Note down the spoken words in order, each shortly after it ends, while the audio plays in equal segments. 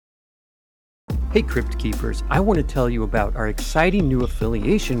Hey Crypt Keepers, I want to tell you about our exciting new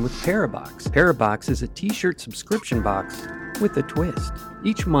affiliation with Parabox. Parabox is a t-shirt subscription box with a twist.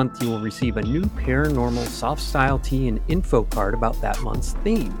 Each month you will receive a new paranormal soft style tee and info card about that month's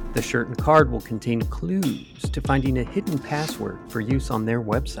theme. The shirt and card will contain clues to finding a hidden password for use on their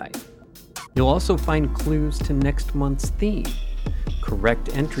website. You'll also find clues to next month's theme.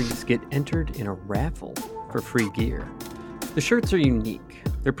 Correct entries get entered in a raffle for free gear. The shirts are unique.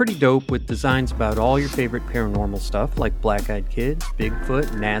 They're pretty dope with designs about all your favorite paranormal stuff like Black-Eyed Kids, Bigfoot,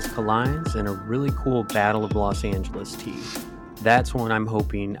 Nazca Lions, and a really cool Battle of Los Angeles tee. That's one I'm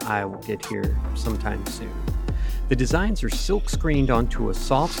hoping I will get here sometime soon. The designs are silk screened onto a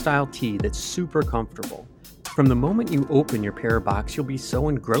soft style tee that's super comfortable. From the moment you open your Parabox, you'll be so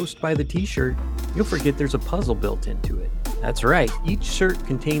engrossed by the t-shirt, you'll forget there's a puzzle built into it. That's right, each shirt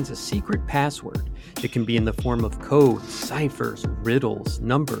contains a secret password. It can be in the form of codes, ciphers, riddles,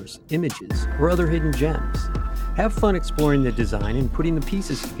 numbers, images, or other hidden gems. Have fun exploring the design and putting the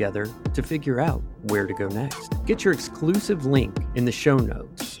pieces together to figure out where to go next. Get your exclusive link in the show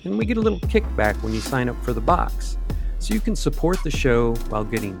notes, and we get a little kickback when you sign up for the box, so you can support the show while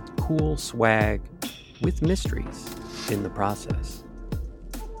getting cool swag with mysteries in the process.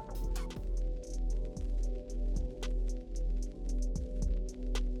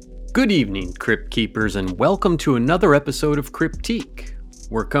 Good evening, Crypt Keepers, and welcome to another episode of Cryptique.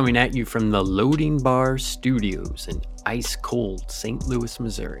 We're coming at you from the Loading Bar Studios in ice-cold St. Louis,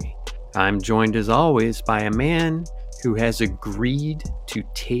 Missouri. I'm joined, as always, by a man who has agreed to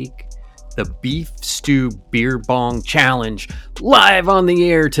take the Beef Stew Beer Bong Challenge live on the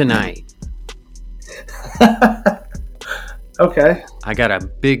air tonight. Okay. I got a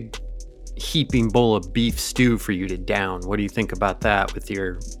big heaping bowl of beef stew for you to down. What do you think about that with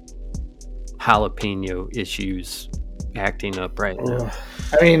your jalapeno issues acting up right now?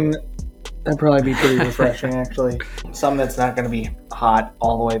 I mean, that'd probably be pretty refreshing, actually. Something that's not going to be hot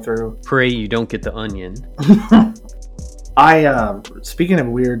all the way through. Pray you don't get the onion. Speaking of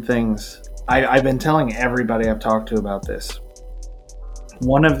weird things, I've been telling everybody I've talked to about this.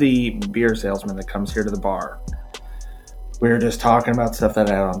 One of the beer salesmen that comes here to the bar, we were just talking about stuff that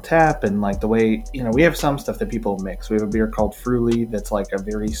I had on tap and like the way, we have some stuff that people mix. We have a beer called Fruly that's like a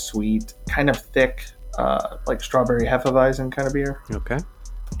very sweet, kind of thick, like strawberry Hefeweizen kind of beer. Okay.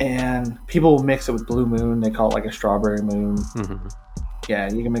 And people will mix it with Blue Moon. They call it like a strawberry moon. Mm-hmm.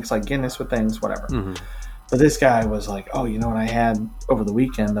 Yeah, you can mix like Guinness with things, whatever. Mm-hmm. But this guy was like, oh, you know what I had over the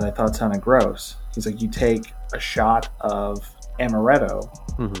weekend that I thought sounded gross? He's like, you take a shot of amaretto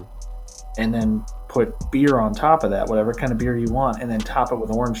and then put beer on top of that, whatever kind of beer you want, and then top it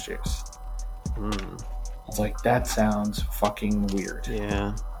with orange juice. I was like, that sounds fucking weird.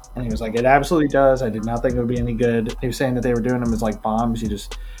 Yeah. And he was like, it absolutely does. I did not think it would be any good. He was saying that they were doing them as like bombs. You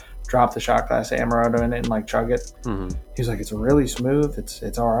just drop the shot glass of amaretto in it and like chug it. He was like, it's really smooth.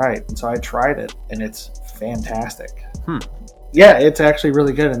 It's all right. And so I tried it, and it's fantastic. Yeah, it's actually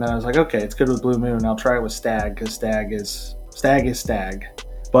really good. And then I was like, okay, it's good with Blue Moon. I'll try it with Stag, because Stag is Stag.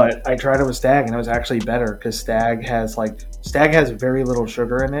 But I tried it with Stag, and it was actually better because Stag has very little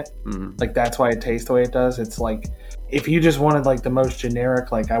sugar in it. Like, that's why it tastes the way it does. It's like, if you just wanted like the most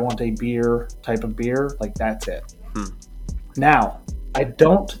generic, like I want a beer type of beer, like that's it. Now, I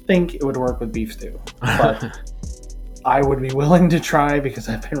don't think it would work with beef stew, but I would be willing to try because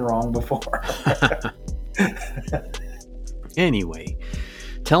I've been wrong before. Anyway,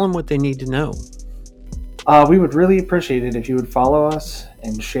 tell them what they need to know. We would really appreciate it if you would follow us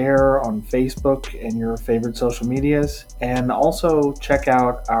and share on Facebook and your favorite social medias, and also check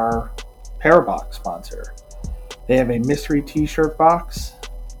out our Parabox sponsor. They have a mystery t-shirt box.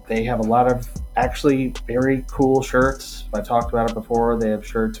 They have a lot of actually very cool shirts. I've talked about it before. They have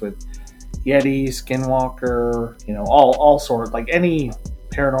shirts with Yeti, Skinwalker, all sorts, like any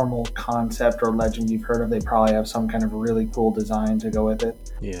paranormal concept or legend you've heard of. They probably have some kind of really cool design to go with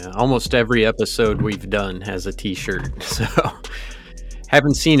it. Yeah, almost every episode we've done has a t-shirt, so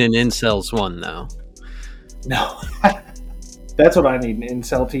haven't seen an Incels one though. No. That's what I need, an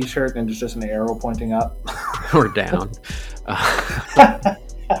incel t-shirt and just an arrow pointing up. Or down.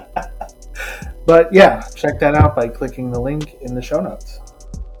 But yeah, check that out by clicking the link in the show notes.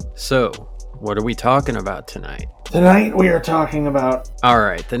 So, what are we talking about tonight? Tonight we are talking about...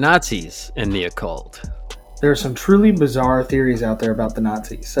 Alright, the Nazis and the occult. There are some truly bizarre theories out there about the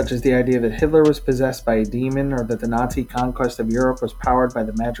Nazis, such as the idea that Hitler was possessed by a demon, or that the Nazi conquest of Europe was powered by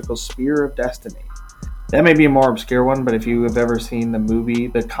the magical Spear of Destiny. That may be a more obscure one, but if you have ever seen the movie,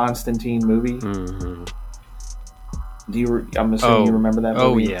 the Constantine movie, I'm assuming you remember that movie?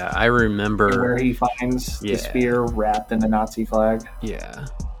 Oh yeah, I remember. Where he finds the spear wrapped in the Nazi flag. Yeah.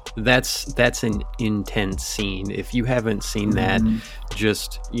 That's an intense scene. If you haven't seen that,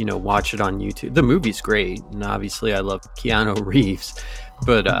 just, watch it on YouTube. The movie's great, and obviously I love Keanu Reeves,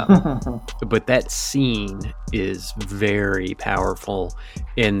 but that scene is very powerful,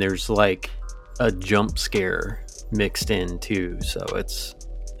 and there's like a jump scare mixed in too, so it's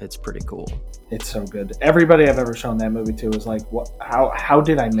pretty cool. It's so good. Everybody I've ever shown that movie to is like, "What? How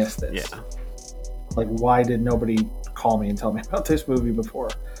did I miss this? Yeah. Like, why did nobody call me and tell me about this movie before?"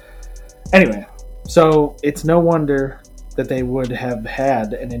 Anyway, so it's no wonder that they would have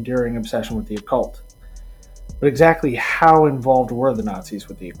had an enduring obsession with the occult. But exactly how involved were the Nazis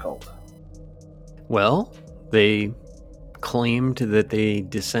with the occult? Well, they claimed that they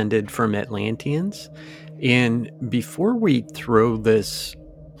descended from Atlanteans. And before we throw this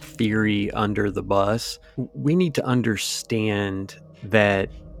theory under the bus, we need to understand that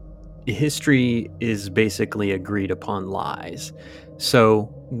history is basically agreed upon lies.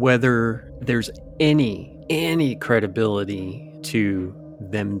 So whether there's any credibility to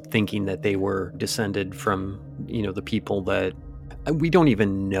them thinking that they were descended from, the people that we don't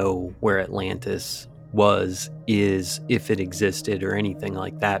even know where Atlantis is, if it existed or anything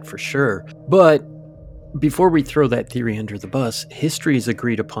like that for sure. But before we throw that theory under the bus, history is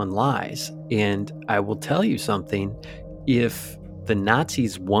agreed upon lies. And I will tell you something, if the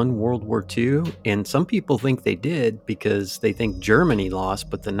Nazis won World War II, and some people think they did because they think Germany lost,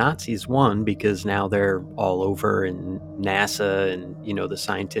 but the Nazis won because now they're all over in NASA and, the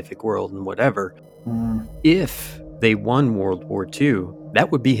scientific world and whatever. If they won World War II,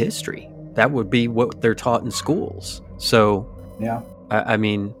 that would be history. That would be what they're taught in schools. So, yeah, I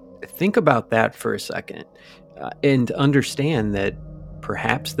mean, think about that for a second and understand that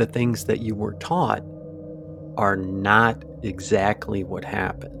perhaps the things that you were taught are not exactly what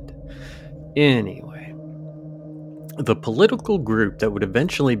happened. Anyway, the political group that would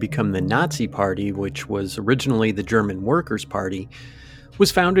eventually become the Nazi Party, which was originally the German Workers' Party,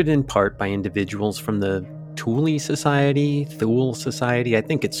 was founded in part by individuals from the Thule Society. I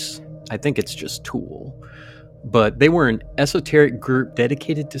think it's just Thule. But they were an esoteric group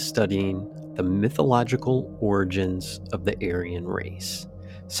dedicated to studying the mythological origins of the Aryan race.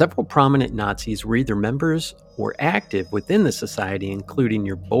 Several prominent Nazis were either members or active within the society, including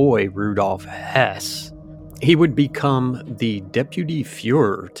your boy Rudolf Hess. He would become the Deputy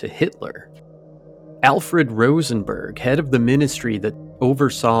Führer to Hitler. Alfred Rosenberg, head of the ministry that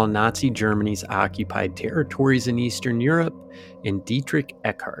oversaw Nazi Germany's occupied territories in Eastern Europe, and Dietrich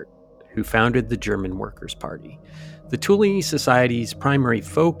Eckart, who founded the German Workers' Party. The Thule Society's primary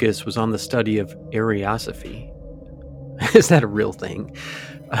focus was on the study of Ariosophy. Is that a real thing?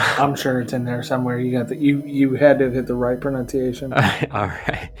 I'm sure it's in there somewhere. You had to hit the right pronunciation. All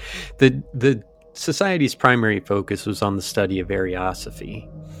right. The Society's primary focus was on the study of Ariosophy,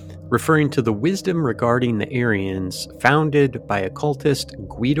 referring to the wisdom regarding the Aryans founded by occultist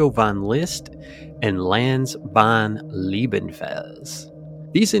Guido von List and Lanz von Liebenfels.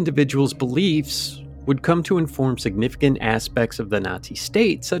 These individuals' beliefs would come to inform significant aspects of the Nazi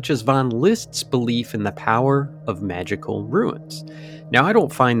state, such as von List's belief in the power of magical ruins. Now, I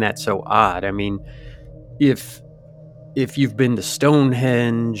don't find that so odd. I mean, if you've been to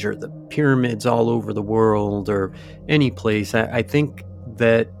Stonehenge or the pyramids all over the world or any place, I think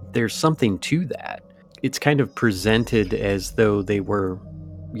that there's something to that. It's kind of presented as though they were,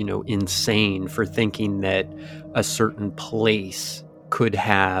 insane for thinking that a certain place could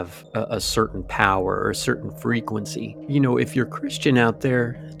have a certain power or a certain frequency. If you're Christian out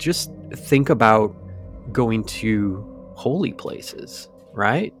there, just think about going to holy places,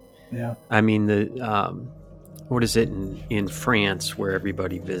 right? Yeah. I mean, what is it in France where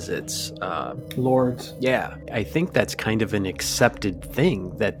everybody visits? Lourdes. Yeah. I think that's kind of an accepted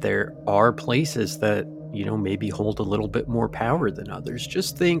thing, that there are places that, maybe hold a little bit more power than others.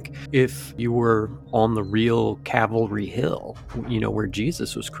 Just think if you were on the real Calvary Hill, where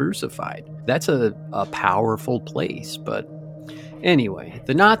Jesus was crucified. That's a powerful place. But anyway,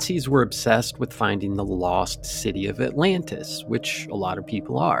 the Nazis were obsessed with finding the lost city of Atlantis, which a lot of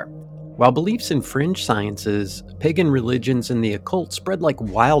people are. While beliefs in fringe sciences, pagan religions, and the occult spread like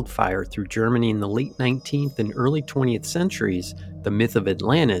wildfire through Germany in the late 19th and early 20th centuries, the myth of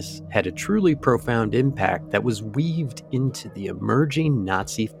Atlantis had a truly profound impact that was weaved into the emerging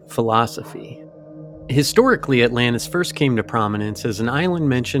Nazi philosophy. Historically, Atlantis first came to prominence as an island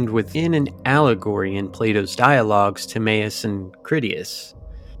mentioned within an allegory in Plato's dialogues Timaeus and Critias.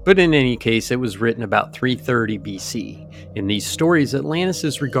 But in any case, it was written about 330 BC. In these stories, Atlantis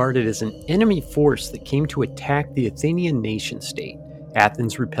is regarded as an enemy force that came to attack the Athenian nation-state.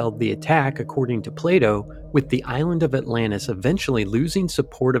 Athens repelled the attack, according to Plato, with the island of Atlantis eventually losing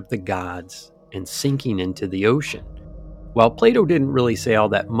support of the gods and sinking into the ocean. While Plato didn't really say all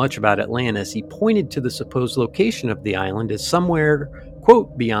that much about Atlantis, he pointed to the supposed location of the island as somewhere,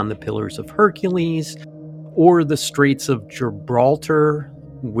 quote, beyond the Pillars of Hercules or the Straits of Gibraltar,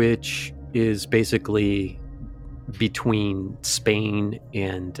 which is basically between Spain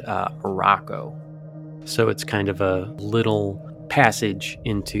and Morocco. So it's kind of a little passage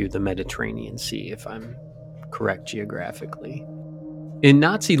into the Mediterranean Sea, if I'm correct geographically. In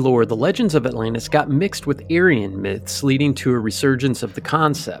Nazi lore, the legends of Atlantis got mixed with Aryan myths, leading to a resurgence of the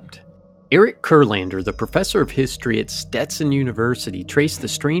concept. Eric Kurlander, the professor of history at Stetson University, traced the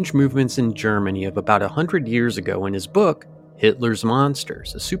strange movements in Germany of about 100 years ago in his book, Hitler's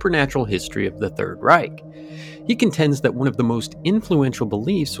Monsters, A Supernatural History of the Third Reich. He contends that one of the most influential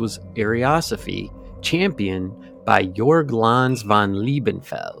beliefs was Ariosophy, championed by Georg Lanz von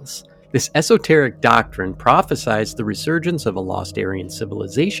Liebenfels. This esoteric doctrine prophesied the resurgence of a lost Aryan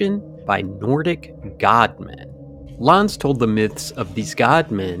civilization by Nordic godmen. Lanz told the myths of these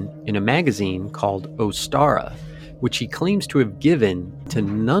godmen in a magazine called Ostara, which he claims to have given to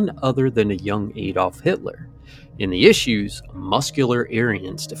none other than a young Adolf Hitler. In the issues, muscular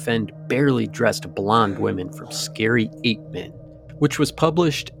Aryans defend barely dressed blonde women from scary ape men, which was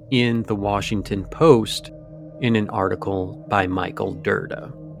published in the Washington Post in an article by Michael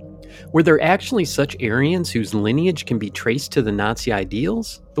Derda. Were there actually such Aryans whose lineage can be traced to the Nazi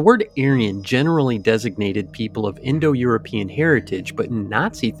ideals? The word Aryan generally designated people of Indo-European heritage, but in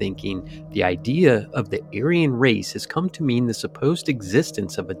Nazi thinking, the idea of the Aryan race has come to mean the supposed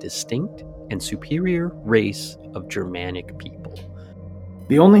existence of a distinct and superior race of Germanic people.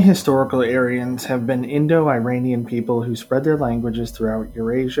 The only historical Aryans have been Indo-Iranian people who spread their languages throughout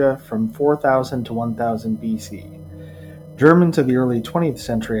Eurasia from 4000 to 1000 BC. Germans of the early 20th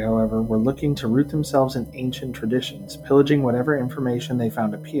century, however, were looking to root themselves in ancient traditions, pillaging whatever information they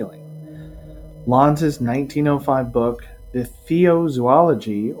found appealing. Lanz's 1905 book, The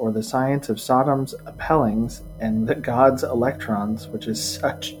Theozoology, or the Science of Sodom's Appellings and the Gods' Electrons, which is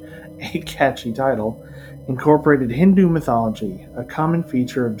such a catchy title, incorporated Hindu mythology, a common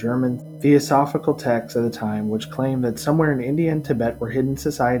feature of German theosophical texts at the time, which claimed that somewhere in India and Tibet were hidden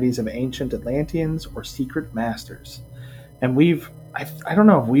societies of ancient Atlanteans or secret masters. And I don't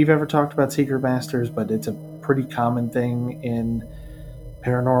know if we've ever talked about secret masters, but it's a pretty common thing in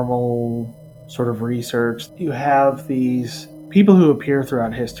paranormal sort of research. You have these people who appear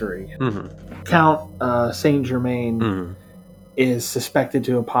throughout history. Mm-hmm. Count Saint Germain is suspected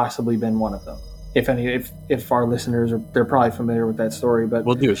to have possibly been one of them. If our listeners they're probably familiar with that story, but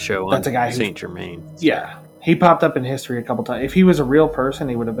we'll do a show on Saint Germain. Yeah. He popped up in history a couple times. If he was a real person,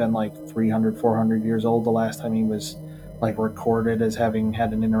 he would have been like 300, 400 years old the last time he was like recorded as having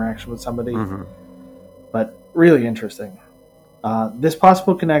had an interaction with somebody. Mm-hmm. But really interesting. This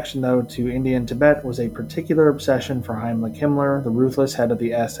possible connection, though, to India and Tibet was a particular obsession for Heinrich Himmler, the ruthless head of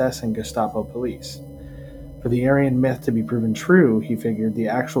the SS and Gestapo police. For the Aryan myth to be proven true, he figured the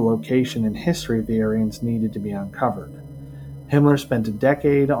actual location and history of the Aryans needed to be uncovered. Himmler spent a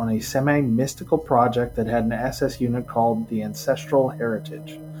decade on a semi-mystical project that had an SS unit called the Ancestral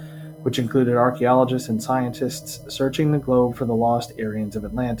Heritage, which included archaeologists and scientists searching the globe for the lost Aryans of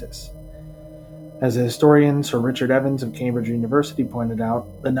Atlantis. As the historian Sir Richard Evans of Cambridge University pointed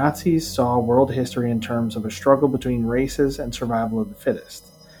out, the Nazis saw world history in terms of a struggle between races and survival of the fittest.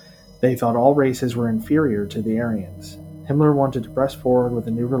 They thought all races were inferior to the Aryans. Himmler wanted to press forward with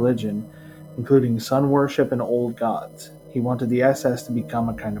a new religion, including sun worship and old gods. He wanted the SS to become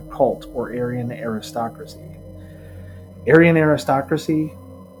a kind of cult, or Aryan aristocracy. Aryan aristocracy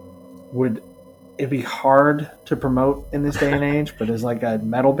it'd be hard to promote in this day and age, but as like a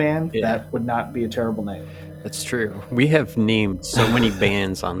metal band, that would not be a terrible name. That's true. We have named so many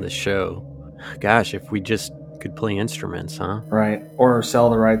bands on this show. Gosh, if we just could play instruments, huh? Right. Or sell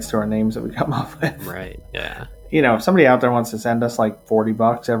the rights to our names that we come up with. Right, yeah. You know, if somebody out there wants to send us like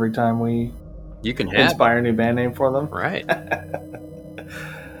 $40 every time we inspire a new band name for them. Right.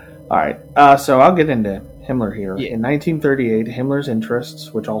 All right. So I'll get into Himmler here. Yeah. In 1938, Himmler's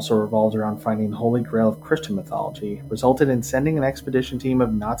interests, which also revolved around finding the Holy Grail of Christian mythology, resulted in sending an expedition team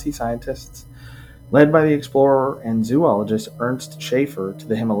of Nazi scientists, led by the explorer and zoologist Ernst Schaefer, to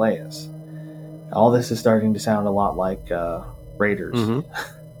the Himalayas. All this is starting to sound a lot like Raiders. Mm-hmm.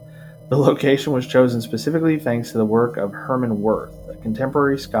 The location was chosen specifically thanks to the work of Herman Wirth, a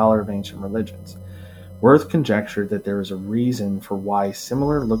contemporary scholar of ancient religions. Wirth conjectured that there is a reason for why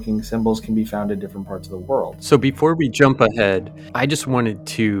similar-looking symbols can be found in different parts of the world. So before we jump ahead, I just wanted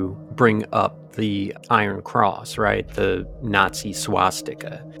to bring up the Iron Cross, right? The Nazi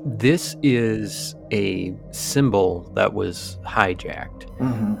swastika. This is a symbol that was hijacked.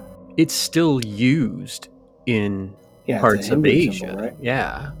 Mm-hmm. It's still used in parts of Asia. Symbol, right?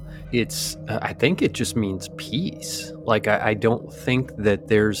 Yeah. It's, I think it just means peace. Like, I don't think that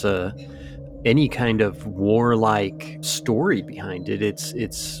there's any kind of warlike story behind it.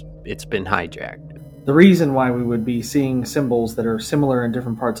 It's been hijacked. The reason why we would be seeing symbols that are similar in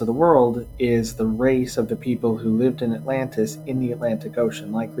different parts of the world is the race of the people who lived in Atlantis in the Atlantic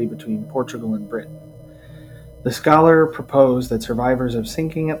Ocean, likely between Portugal and Britain. The scholar proposed that survivors of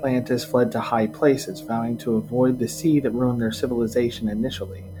sinking Atlantis fled to high places, vowing to avoid the sea that ruined their civilization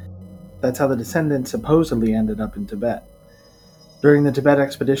initially. That's how the descendants supposedly ended up in Tibet. During the Tibet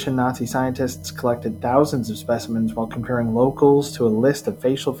expedition, Nazi scientists collected thousands of specimens while comparing locals to a list of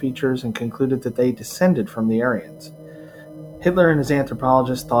facial features and concluded that they descended from the Aryans. Hitler and his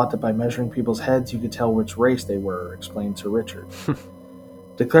anthropologists thought that by measuring people's heads you could tell which race they were, explained Sir Richard.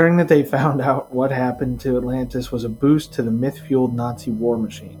 Declaring that they found out what happened to Atlantis was a boost to the myth-fueled Nazi war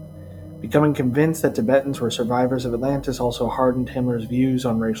machine. Becoming convinced that Tibetans were survivors of Atlantis also hardened Himmler's views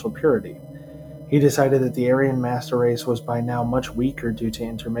on racial purity. He decided that the Aryan master race was by now much weaker due to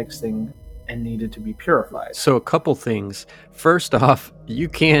intermixing and needed to be purified. So a couple things. First off, you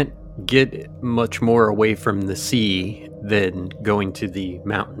can't get much more away from the sea than going to the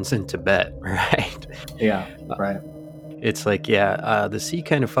mountains in Tibet, right? Yeah, right. It's like, the sea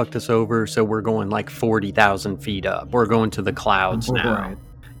kind of fucked us over, so we're going like 40,000 feet up. We're going to the clouds now. Right.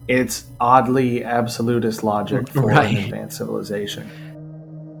 It's oddly absolutist logic for an advanced civilization.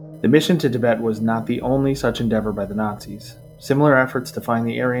 The mission to Tibet was not the only such endeavor by the Nazis. Similar efforts to find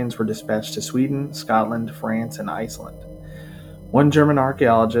the Aryans were dispatched to Sweden, Scotland, France, and Iceland. One German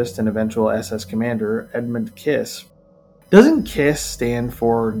archaeologist and eventual SS commander, Edmund Kiss. Doesn't KISS stand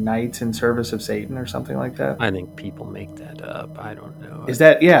for Knights in Service of Satan or something like that? I think people make that up. I don't know. Is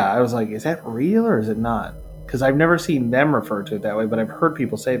that, I was like, is that real or is it not? Because I've never seen them refer to it that way, but I've heard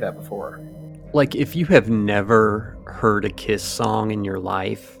people say that before. Like, if you have never heard a KISS song in your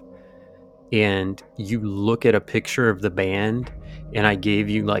life, and you look at a picture of the band, and I gave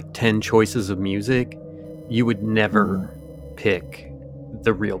you like 10 choices of music, you would never pick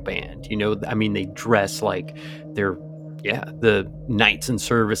the real band. You know, I mean, they dress like they're, the Knights in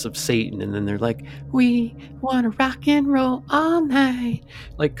Service of Satan, and then they're like, we want to rock and roll all night.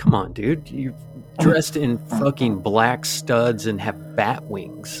 Like, come on, dude. You're dressed in fucking black studs and have bat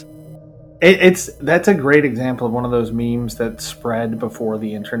wings. That's a great example of one of those memes that spread before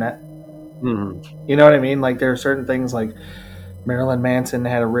the internet. Mm-hmm. You know what I mean? Like, there are certain things, like Marilyn Manson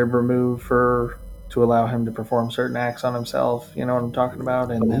had a rib removed to allow him to perform certain acts on himself. You know what I'm talking about?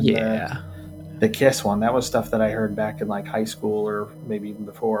 And then the KISS one, that was stuff that I heard back in like high school or maybe even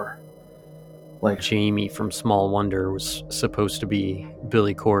before. Like Jamie from Small Wonder was supposed to be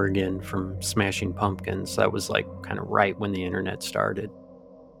Billy Corrigan from Smashing Pumpkins. That was like kind of right when the internet started.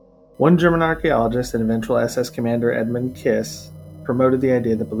 One German archaeologist and eventual SS commander, Edmund Kiss, promoted the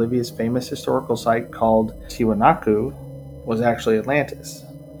idea that Bolivia's famous historical site called Tiwanaku was actually Atlantis.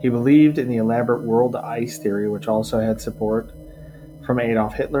 He believed in the elaborate world ice theory, which also had support from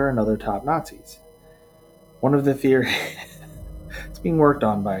Adolf Hitler and other top Nazis. One of the theories... it's being worked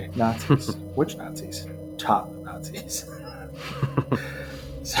on by Nazis. Which Nazis? Top Nazis.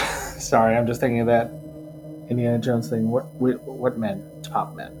 Sorry, I'm just thinking of that Indiana Jones thing. What men?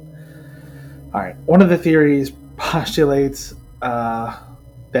 Top men. Alright, one of the theories postulates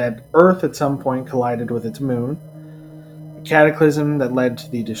that Earth at some point collided with its moon, a cataclysm that led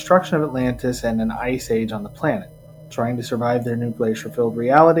to the destruction of Atlantis and an ice age on the planet. Trying to survive their new glacier-filled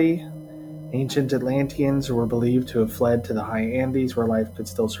reality, ancient Atlanteans were believed to have fled to the high Andes where life could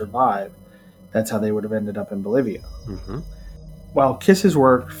still survive. That's how they would have ended up in Bolivia. Mm-hmm. While Kiss's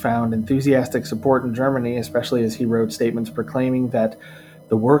work found enthusiastic support in Germany, especially as he wrote statements proclaiming that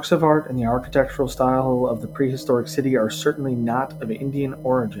the works of art and the architectural style of the prehistoric city are certainly not of Indian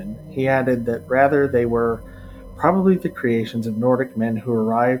origin, he added that rather they were probably the creations of Nordic men who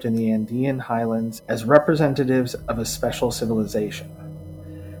arrived in the Andean highlands as representatives of a special civilization.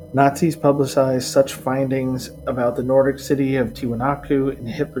 Nazis publicized such findings about the Nordic city of Tiwanaku in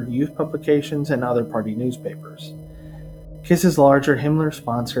Hitler Youth publications and other party newspapers. Kiss's larger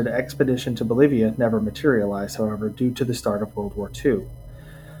Himmler-sponsored expedition to Bolivia never materialized, however, due to the start of World War II.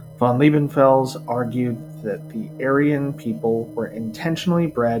 Von Liebenfels argued that the Aryan people were intentionally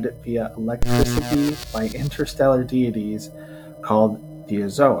bred via electricity by interstellar deities called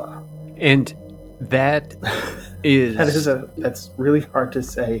Diozoa. And That is that's really hard to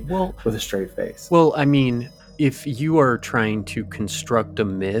say with a straight face. Well, I mean, if you are trying to construct a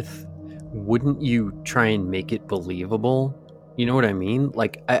myth, wouldn't you try and make it believable? You know what I mean?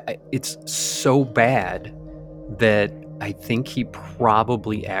 Like, it's so bad that I think he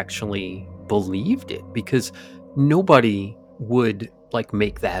probably actually believed it, because nobody would like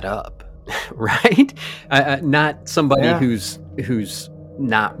make that up, right? Not somebody who's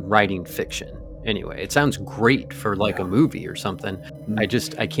not writing fiction. Anyway, it sounds great for like a movie or something. I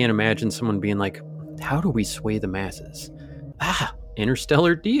can't imagine someone being like, how do we sway the masses?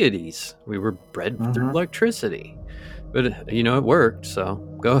 Interstellar deities. We were bred through electricity. But, you know, it worked, so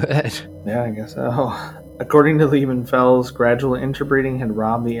go ahead. Yeah, I guess so. According to Liebenfels, gradual interbreeding had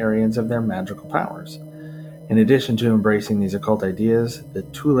robbed the Aryans of their magical powers. In addition to embracing these occult ideas, the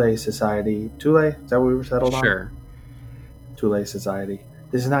Thule Society... Thule? Is that what we were settled on? Sure. Thule Society.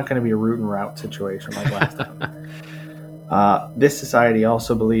 This is not going to be a root and route situation like last time. This society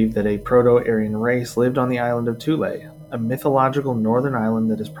also believed that a Proto-Aryan race lived on the island of Thule, a mythological northern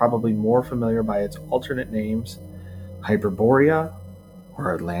island that is probably more familiar by its alternate names, Hyperborea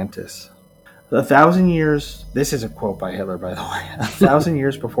or Atlantis. 1,000 years, this is a quote by Hitler, by the way, 1,000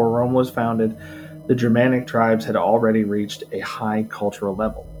 years before Rome was founded, the Germanic tribes had already reached a high cultural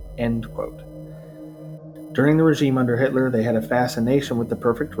level. End quote. During the regime under Hitler, they had a fascination with the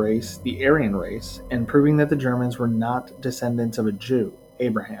perfect race, the Aryan race, and proving that the Germans were not descendants of a Jew,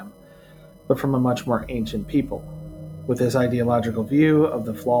 Abraham, but from a much more ancient people. With this ideological view of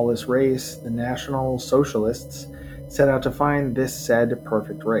the flawless race, the National Socialists set out to find this said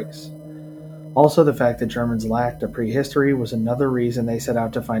perfect race. Also, the fact that Germans lacked a prehistory was another reason they set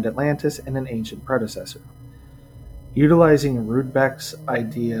out to find Atlantis and an ancient predecessor. Utilizing Rudbeck's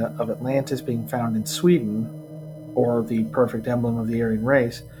idea of Atlantis being found in Sweden, or the perfect emblem of the Aryan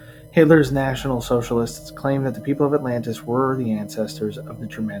race, Hitler's National Socialists claimed that the people of Atlantis were the ancestors of the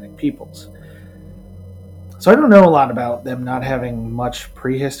Germanic peoples. So I don't know a lot about them not having much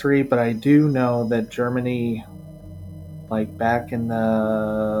prehistory, but I do know that Germany, like back in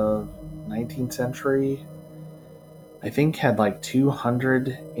the 19th century, I think had like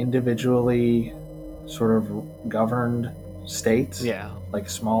 200 individually sort of governed states. Yeah. Like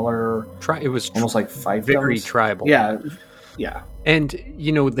smaller. It was almost like fiefdoms. Very tribal. Yeah. Yeah. And,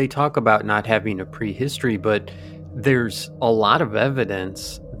 you know, they talk about not having a prehistory, but there's a lot of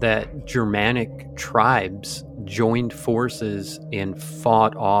evidence that Germanic tribes joined forces and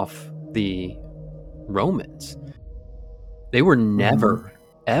fought off the Romans. They were never,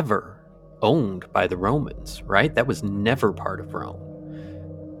 ever owned by the Romans, right? That was never part of Rome.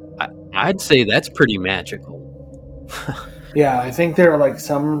 I'd say that's pretty magical. Yeah, I think there are like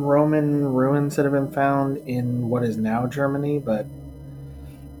some Roman ruins that have been found in what is now Germany, but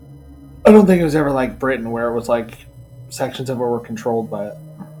I don't think it was ever like Britain where it was like sections of it were controlled by it.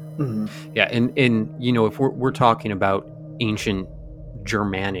 Mm-hmm. Yeah, and you know, if we're talking about ancient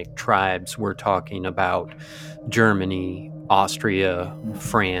Germanic tribes, we're talking about Germany, Austria,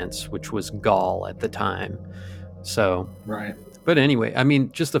 France, which was Gaul at the time. So, right. But anyway, I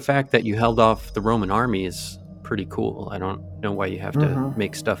mean, just the fact that you held off the Roman army is pretty cool. I don't know why you have to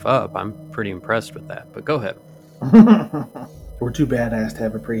make stuff up. I'm pretty impressed with that, but go ahead. We're too badass to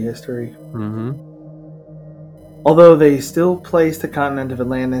have a prehistory. Mm-hmm. Although they still place the continent of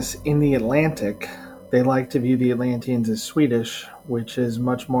Atlantis in the Atlantic, they like to view the Atlanteans as Swedish, which is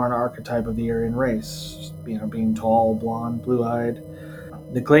much more an archetype of the Aryan race, you know, being tall, blonde, blue-eyed.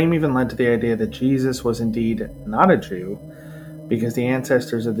 The claim even led to the idea that Jesus was indeed not a Jew, because the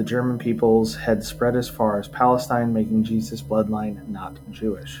ancestors of the German peoples had spread as far as Palestine, making Jesus' bloodline not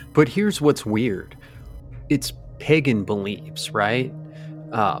Jewish. But here's what's weird. It's pagan beliefs, right?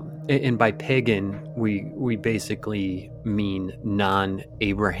 And by pagan, we basically mean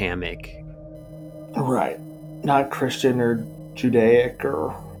non-Abrahamic. Right. Not Christian or Judaic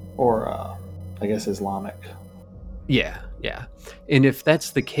or I guess Islamic. Yeah. And if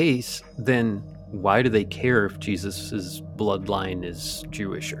that's the case, then why do they care if Jesus' bloodline is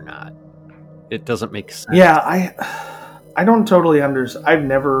Jewish or not? It doesn't make sense. Yeah, I don't totally I've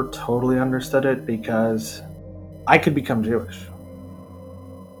never totally understood it, because I could become Jewish.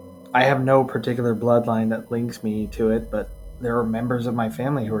 I have no particular bloodline that links me to it, but there are members of my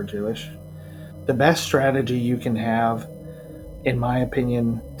family who are Jewish. The best strategy you can have, in my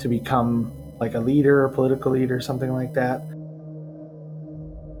opinion, to become like a leader, a political leader, something like that,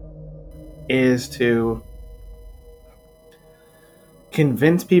 is to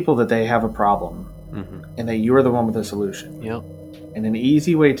convince people that they have a problem and that you are the one with the solution. Yep. And an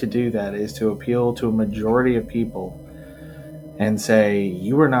easy way to do that is to appeal to a majority of people and say,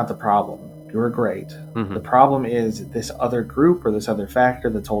 you are not the problem. You're great. Mm-hmm. The problem is this other group or this other factor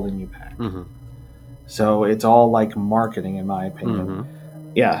that's holding you back. Mm-hmm. So it's all like marketing, in my opinion. Mm-hmm.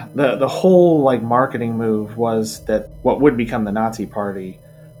 Yeah, the whole like marketing move was that what would become the Nazi Party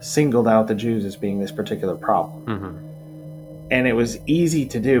singled out the Jews as being this particular problem. Mm-hmm. And it was easy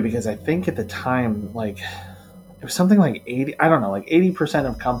to do because I think at the time, like, it was something like 80%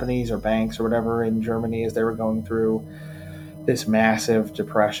 of companies or banks or whatever in Germany, as they were going through this massive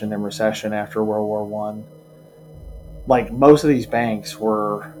depression and recession after World War One, like, most of these banks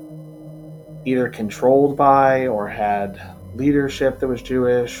were either controlled by or had leadership that was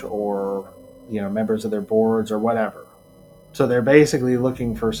Jewish, or, you know, members of their boards or whatever. So they're basically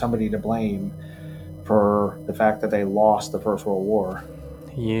looking for somebody to blame for the fact that they lost the First World War.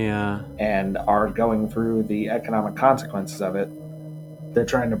 Yeah. And are going through the economic consequences of it. They're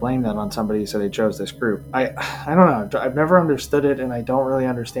trying to blame that on somebody, so they chose this group. I don't know. I've never understood it, and I don't really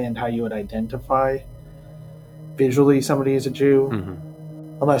understand how you would identify visually somebody as a Jew,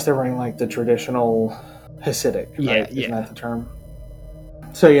 unless they're wearing like the traditional Hasidic. Right? Isn't that the term?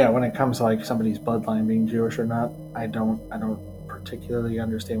 So yeah, when it comes to like somebody's bloodline being Jewish or not, I don't particularly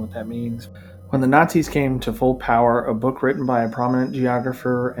understand what that means. When the Nazis came to full power, a book written by a prominent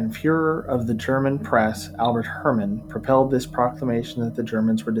geographer and Führer of the German press, Albert Hermann, propelled this proclamation that the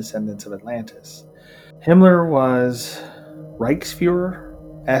Germans were descendants of Atlantis. Himmler was Reichsführer,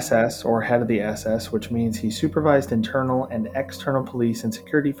 SS, or head of the SS, which means he supervised internal and external police and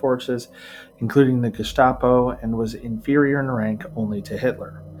security forces, including the Gestapo, and was inferior in rank only to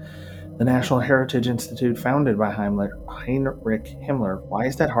Hitler. The National Heritage Institute, founded by Heinrich Himmler. Why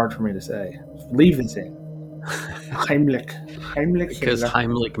is that hard for me to say? Leave this in. Heimlich because Himmler.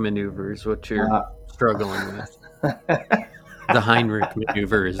 Heimlich maneuver is what you're struggling with. The Heinrich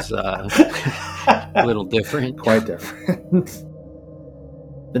maneuver is a little different. Quite different.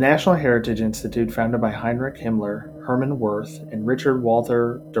 The National Heritage Institute, founded by Heinrich Himmler, Hermann Wirth, and Richard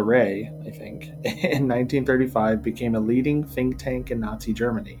Walter Duray, I think, in 1935, became a leading think tank in Nazi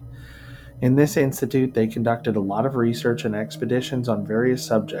Germany. In this institute, they conducted a lot of research and expeditions on various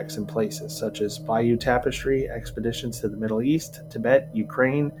subjects and places, such as Bayeux Tapestry, expeditions to the Middle East, Tibet,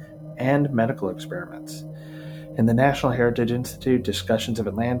 Ukraine, and medical experiments. In the National Heritage Institute, discussions of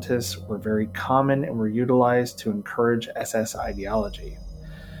Atlantis were very common and were utilized to encourage SS ideology.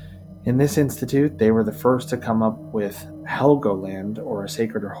 In this institute, they were the first to come up with Helgoland, or a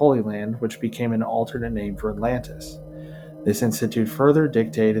sacred or holy land, which became an alternate name for Atlantis. This institute further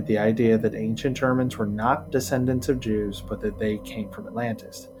dictated the idea that ancient Germans were not descendants of Jews, but that they came from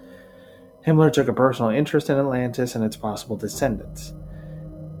Atlantis. Himmler took a personal interest in Atlantis and its possible descendants.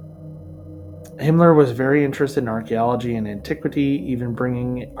 Himmler was very interested in archaeology and antiquity, even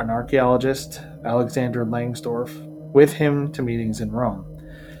bringing an archaeologist, Alexander Langsdorff, with him to meetings in Rome.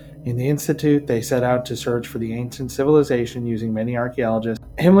 In the institute, they set out to search for the ancient civilization using many archaeologists.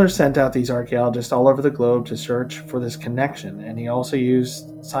 Himmler sent out these archaeologists all over the globe to search for this connection, and he also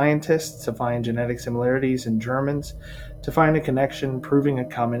used scientists to find genetic similarities in Germans to find a connection proving a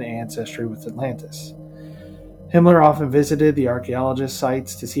common ancestry with Atlantis. Himmler often visited the archaeologist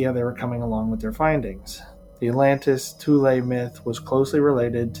sites to see how they were coming along with their findings. The Atlantis Thule myth was closely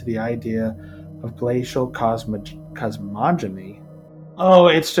related to the idea of glacial cosmogony. Oh,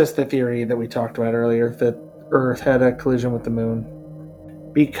 it's just the theory that we talked about earlier, that Earth had a collision with the moon.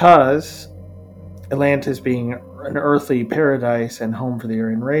 Because Atlantis being an earthly paradise and home for the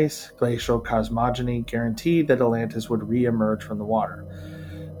Aryan race, glacial cosmogony guaranteed that Atlantis would re-emerge from the water.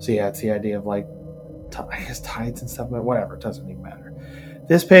 So yeah, it's the idea of like, I guess tides and stuff, but whatever, it doesn't even matter.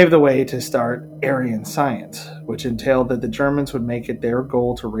 This paved the way to start Aryan science, which entailed that the Germans would make it their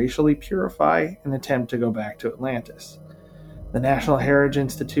goal to racially purify and attempt to go back to Atlantis. The National Heritage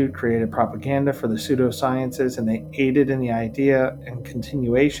Institute created propaganda for the pseudosciences, and they aided in the idea and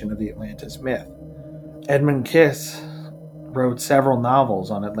continuation of the Atlantis myth. Edmund Kiss wrote several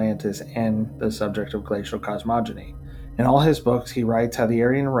novels on Atlantis and the subject of glacial cosmogony. In all his books, he writes how the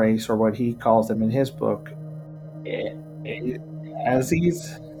Aryan race, or what he calls them in his book,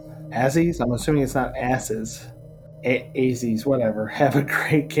 Azis, I'm assuming it's not asses, Azis, whatever, have a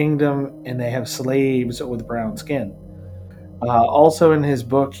great kingdom, and they have slaves with brown skin. Also in his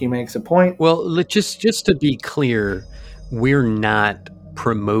book, he makes a point. Well, just to be clear, we're not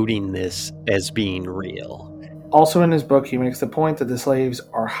promoting this as being real. Also in his book, he makes the point that the slaves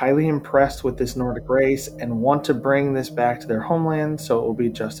are highly impressed with this Nordic race and want to bring this back to their homeland, so it will be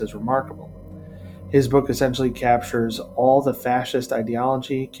just as remarkable. His book essentially captures all the fascist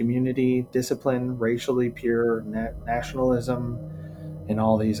ideology, community, discipline, racially pure nationalism, and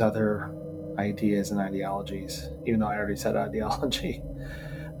all these other ideas and ideologies, even though I already said ideology.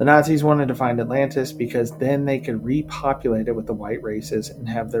 The Nazis wanted to find Atlantis because then they could repopulate it with the white races and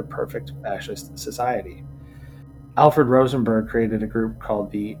have their perfect fascist society. Alfred Rosenberg created a group called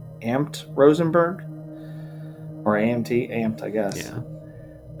the Amt Rosenberg, or Amt, I guess,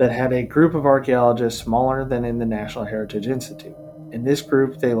 that had a group of archaeologists smaller than in the National Heritage Institute. In this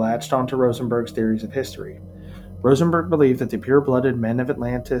group, they latched onto Rosenberg's theories of history. Rosenberg believed that the pure-blooded men of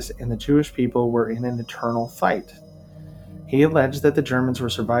Atlantis and the Jewish people were in an eternal fight. He alleged that the Germans were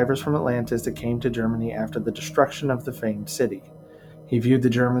survivors from Atlantis that came to Germany after the destruction of the famed city. He viewed the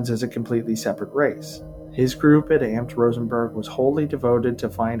Germans as a completely separate race. His group at Amt Rosenberg was wholly devoted to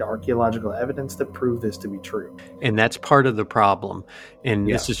find archaeological evidence that proved this to be true. And that's part of the problem. And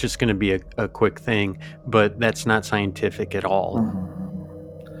this is just going to be a quick thing, but that's not scientific at all.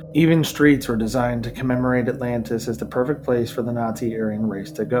 Mm-hmm. Even streets were designed to commemorate Atlantis as the perfect place for the Nazi-Aryan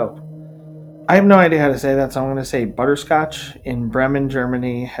race to go. I have no idea how to say that, so I'm going to say Butterscotch in Bremen,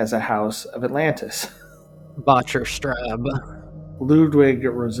 Germany, has a house of Atlantis. Botcherstrabe. Ludwig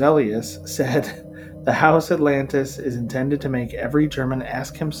Roselius said, "The house Atlantis is intended to make every German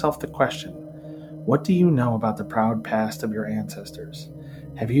ask himself the question, what do you know about the proud past of your ancestors?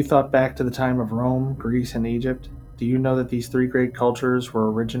 Have you thought back to the time of Rome, Greece, and Egypt? Do you know that these three great cultures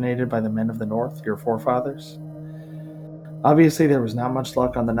were originated by the men of the North, your forefathers?" Obviously, there was not much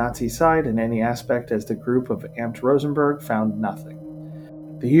luck on the Nazi side in any aspect, as the group of Amt Rosenberg found nothing.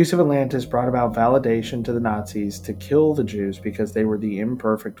 The use of Atlantis brought about validation to the Nazis to kill the Jews because they were the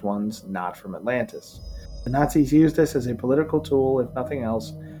imperfect ones not from Atlantis. The Nazis used this as a political tool, if nothing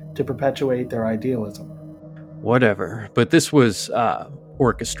else, to perpetuate their idealism. Whatever. But this was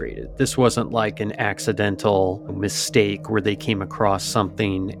orchestrated. This wasn't like an accidental mistake where they came across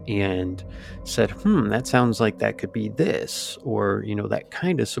something and said, that sounds like that could be this, or, that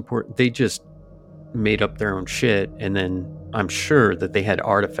kind of support. They just made up their own shit. And then I'm sure that they had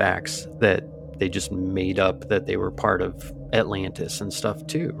artifacts that they just made up that they were part of Atlantis and stuff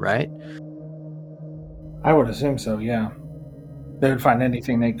too, right? I would assume so, yeah. They would find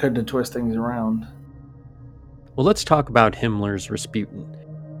anything they could to twist things around. Well, let's talk about Himmler's Rasputin.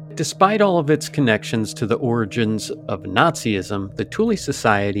 Despite all of its connections to the origins of Nazism, the Thule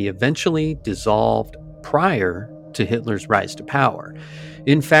Society eventually dissolved prior to Hitler's rise to power.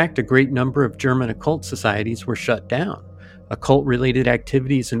 In fact, a great number of German occult societies were shut down. Occult-related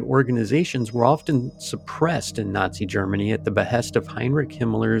activities and organizations were often suppressed in Nazi Germany at the behest of Heinrich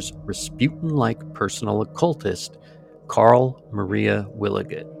Himmler's Rasputin-like personal occultist, Karl Maria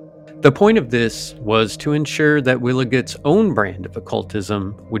Willigut. The point of this was to ensure that Willigut's own brand of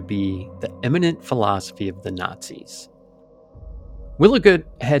occultism would be the eminent philosophy of the Nazis. Willigut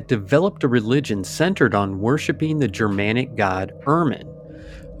had developed a religion centered on worshiping the Germanic god Ermin.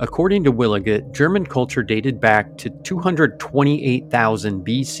 According to Willigut, German culture dated back to 228,000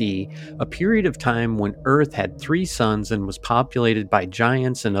 BC, a period of time when Earth had 3 suns and was populated by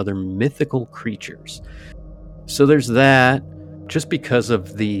giants and other mythical creatures. So there's that. Just because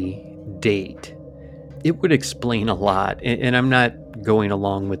of the date, it would explain a lot. And I'm not going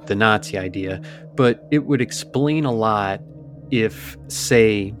along with the Nazi idea, but it would explain a lot if,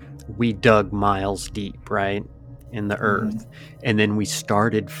 say, we dug miles deep, right, in the earth, and then we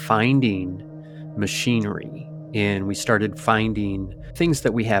started finding machinery and we started finding things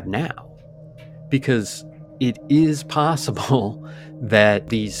that we have now. Because it is possible that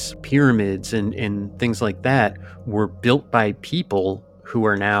these pyramids and things like that were built by people who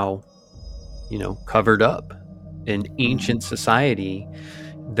are now, covered up. An ancient society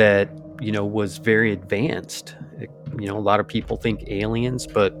that, was very advanced. A lot of people think aliens,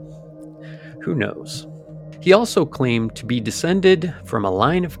 but who knows? He also claimed to be descended from a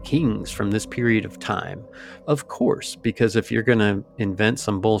line of kings from this period of time. Of course, because if you're going to invent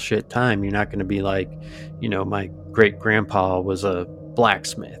some bullshit time, you're not going to be like, my great-grandpa was a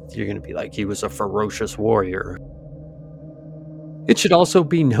blacksmith. You're going to be like, he was a ferocious warrior. It should also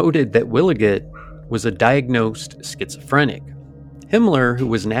be noted that Willigut was a diagnosed schizophrenic. Himmler, who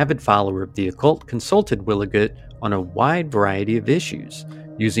was an avid follower of the occult, consulted Willigut on a wide variety of issues.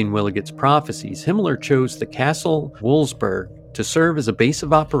 Using Willigut's prophecies, Himmler chose the Castle Wolfsburg to serve as a base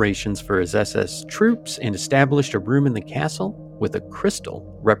of operations for his SS troops and established a room in the castle with a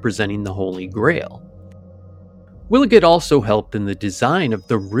crystal representing the Holy Grail. Willigut also helped in the design of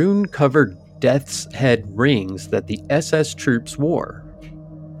the rune-covered Death's Head rings that the SS troops wore,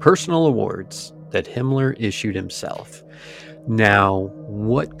 personal awards that Himmler issued himself. Now,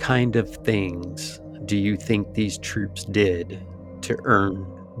 what kind of things do you think these troops did to earn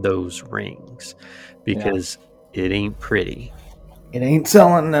those rings? Because it ain't pretty. It ain't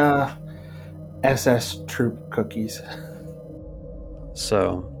selling SS troop cookies.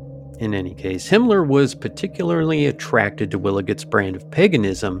 So, In any case, Himmler was particularly attracted to Williget's brand of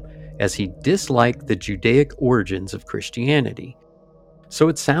paganism, as he disliked the Judaic origins of Christianity. So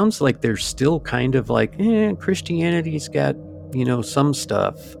it sounds like they're still kind of like, Christianity's got, some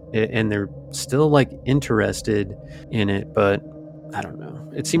stuff, and they're still like interested in it, but I don't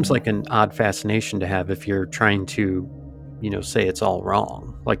know. It seems like an odd fascination to have if you're trying to, say it's all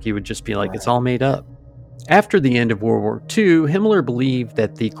wrong. Like you would just be like, It's all made up. After the end of World War II, Himmler believed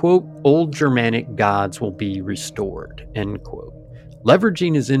that the, quote, old Germanic gods will be restored, end quote.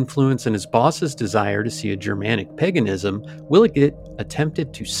 Leveraging his influence and his boss's desire to see a Germanic paganism, Williget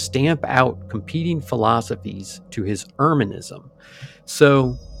attempted to stamp out competing philosophies to his Erminism.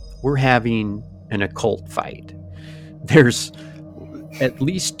 So we're having an occult fight. There's at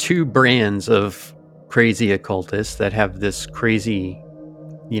least 2 brands of crazy occultists that have this crazy,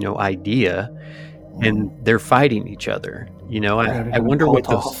 idea, and they're fighting each other. I wonder what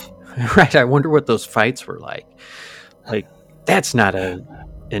those I wonder what those fights were like. Like, that's not an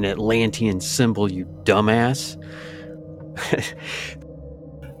Atlantean symbol, you dumbass.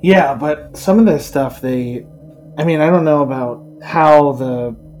 Yeah, but some of this stuff, I don't know about how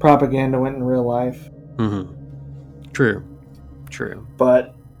the propaganda went in real life. Mm-hmm. True.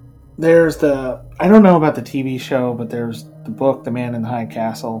 But there's I don't know about the TV show, but there's the book, The Man in the High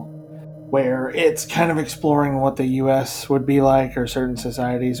Castle, where it's kind of exploring what the U.S. would be like, or certain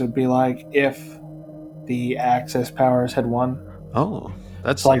societies would be like, if the Axis powers had won. Oh,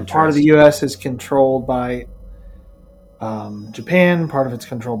 that's like part of the U.S. is controlled by Japan, part of it's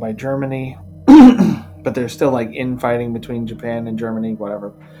controlled by Germany, but there's still like infighting between Japan and Germany,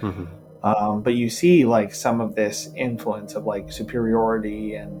 whatever. Mm-hmm. But you see like some of this influence of like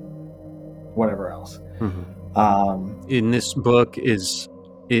superiority and whatever else. Mm-hmm. In this book, is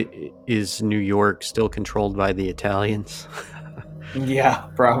New York still controlled by the Italians? Yeah,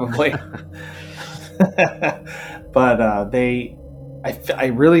 probably. But I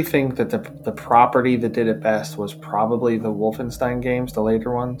really think that the property that did it best was probably the Wolfenstein games, the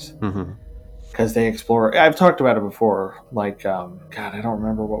later ones, because they explore. I've talked about it before. Like, God, I don't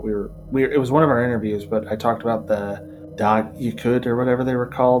remember what we were. It was one of our interviews, but I talked about the Dot Yakud or whatever they were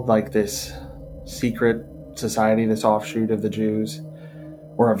called, like this secret society, this offshoot of the Jews,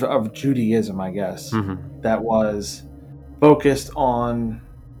 or of Judaism, I guess, that was focused on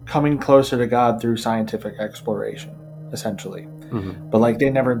coming closer to God through scientific exploration, essentially. But like they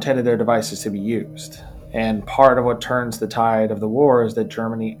never intended their devices to be used. And part of what turns the tide of the war is that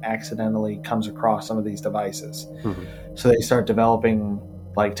Germany accidentally comes across some of these devices. So they start developing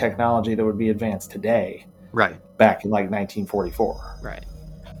like technology that would be advanced today. Right. Back in like 1944. Right.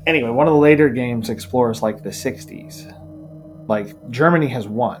 Anyway, one of the later games explores like the 60s. Like Germany has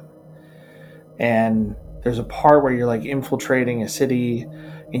won. And there's a part where you're like infiltrating a city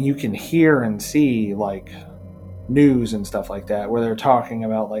and you can hear and see like news and stuff like that where they're talking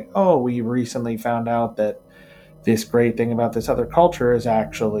about like, oh, we recently found out that this great thing about this other culture is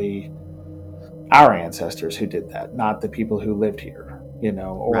actually our ancestors who did that, not the people who lived here,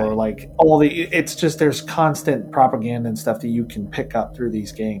 or like it's just there's constant propaganda and stuff that you can pick up through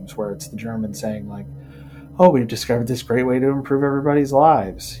these games where it's the Germans saying like, oh, we've discovered this great way to improve everybody's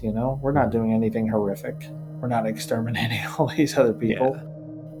lives. We're not doing anything horrific. We're not exterminating all these other people. Yeah.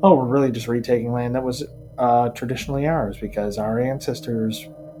 Oh, we're really just retaking land that was traditionally ours because our ancestors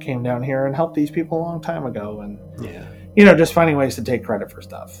came down here and helped these people a long time ago. And, just finding ways to take credit for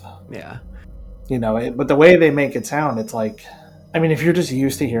stuff. Yeah. But the way they make it sound, it's like, if you're just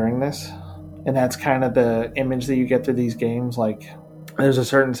used to hearing this, and that's kind of the image that you get through these games, like, there's a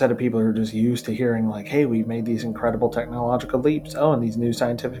certain set of people who are just used to hearing like, hey, we've made these incredible technological leaps. Oh, and these new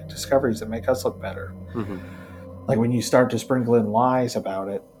scientific discoveries that make us look better. Like when you start to sprinkle in lies about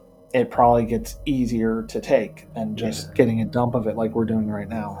it, it probably gets easier to take than just getting a dump of it like we're doing right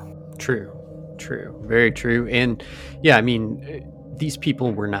now. True. Very true. And these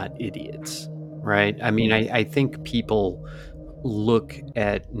people were not idiots, right? I think people look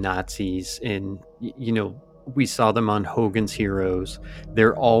at Nazis and, we saw them on Hogan's Heroes.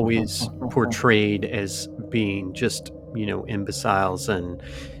 They're always portrayed as being just, imbeciles and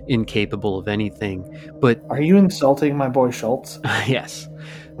incapable of anything. But are you insulting my boy Schultz? Yes.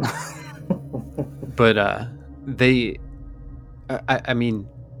 But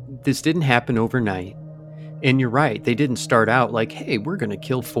this didn't happen overnight. And you're right. They didn't start out like, hey, we're going to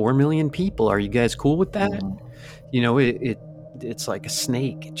kill 4 million people. Are you guys cool with that? It's like a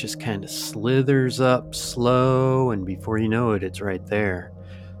snake. It just kind of slithers up slow, and before you know it, it's right there.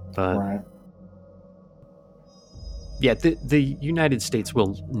 But yeah, the United States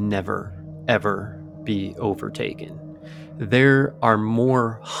will never, ever be overtaken. there are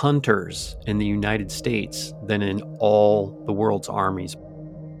more hunters in the United States than in all the world's armies.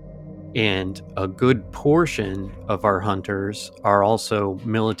 And a good portion of our hunters are also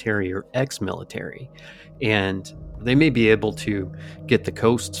military or ex-military. And they may be able to get the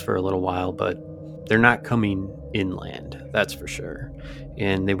coasts for a little while, but they're not coming inland, that's for sure.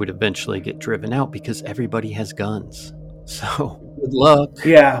 And they would eventually get driven out because everybody has guns. So good luck.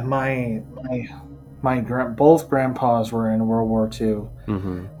 Yeah, both grandpas were in World War II.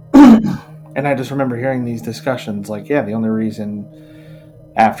 And I just remember hearing these discussions like, yeah, the only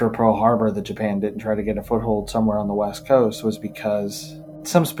reason after Pearl Harbor that Japan didn't try to get a foothold somewhere on the West Coast was because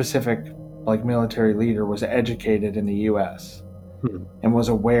some specific like military leader was educated in the U.S. And was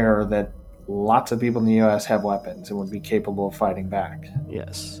aware that lots of people in the U.S. have weapons and would be capable of fighting back.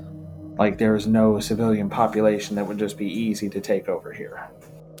 Yes. Like there is no civilian population that would just be easy to take over here.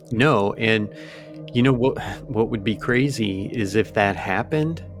 No, and you know what would be crazy is if that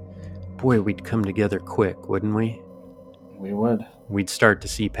happened, boy, we'd come together quick, wouldn't we? We would. We'd start to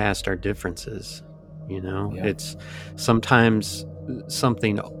see past our differences, you know? Yeah. It's sometimes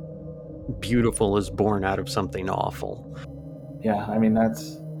something beautiful is born out of something awful. Yeah, I mean,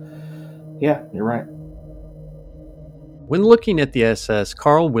 you're right. When looking at the SS,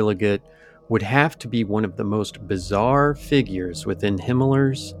 Carl Williget would have to be one of the most bizarre figures within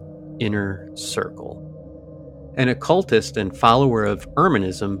Himmler's inner circle. An occultist and follower of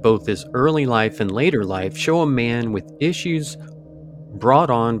Erminism, both his early life and later life show a man with issues brought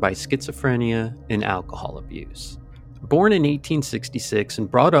on by schizophrenia and alcohol abuse. Born in 1866 and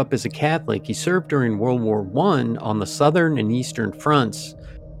brought up as a Catholic, he served during World War I on the Southern and Eastern Fronts.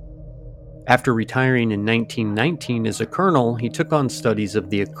 After retiring in 1919 as a colonel, he took on studies of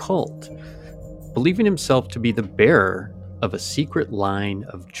the occult, believing himself to be the bearer of a secret line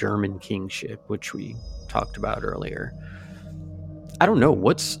of German kingship, which we talked about earlier. I don't know,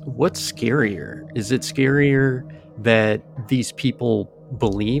 what's scarier? Is it scarier that these people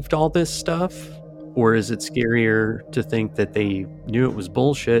believed all this stuff? Or is it scarier to think that they knew it was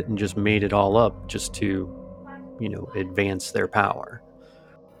bullshit and just made it all up just to, advance their power?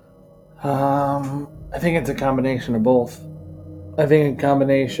 I think it's a combination of both. I think a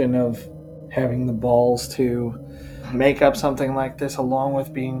combination of having the balls to make up something like this, along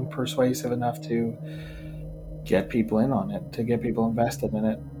with being persuasive enough to get people in on it, to get people invested in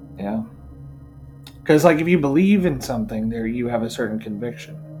it. Yeah. Because, if you believe in something, there you have a certain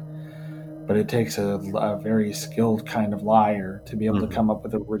conviction. But it takes a very skilled kind of liar to be able to come up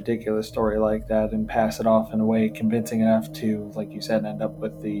with a ridiculous story like that and pass it off in a way convincing enough to, like you said, end up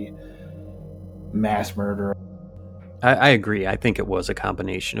with the mass murder. I agree. I think it was a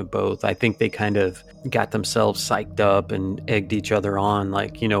combination of both. I think they kind of got themselves psyched up and egged each other on. I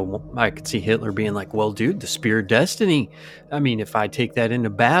could see Hitler being like, well, dude, the spear of destiny. I mean, if I take that into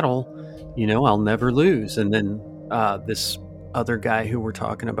battle, I'll never lose. And then this other guy who we're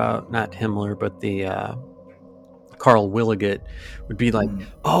talking about, not Himmler, but the Carl Williget, would be like,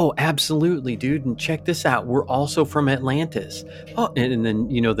 oh, absolutely, dude. And check this out. We're also from Atlantis. Oh, and then,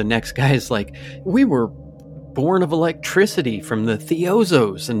 the next guy is like, we were born of electricity from the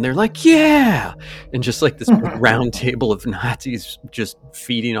Theozos. And they're like, yeah. And just like this round table of Nazis just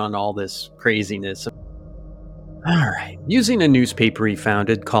feeding on all this craziness. All right. Using a newspaper he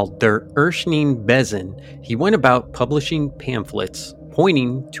founded called Der Erscheinende Besen, he went about publishing pamphlets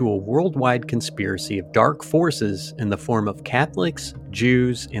pointing to a worldwide conspiracy of dark forces in the form of Catholics,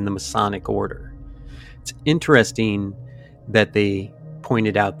 Jews, and the Masonic Order. It's interesting that they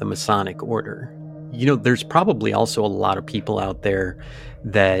pointed out the Masonic Order. There's probably also a lot of people out there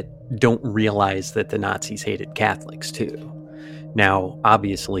that don't realize that the Nazis hated Catholics too. Now,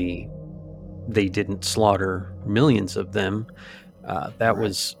 obviously, they didn't slaughter millions of them. That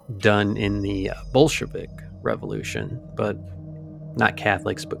was done in the Bolshevik Revolution, but not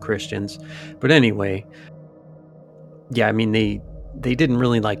Catholics, but Christians. But anyway, yeah, I mean, they didn't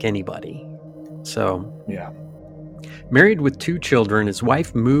really like anybody. So, yeah. Married with 2 children, his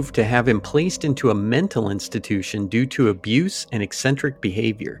wife moved to have him placed into a mental institution due to abuse and eccentric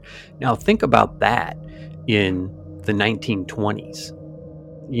behavior. Now, think about that in the 1920s.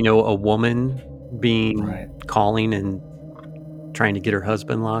 A woman calling and trying to get her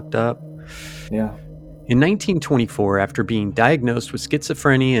husband locked up. Yeah. In 1924, after being diagnosed with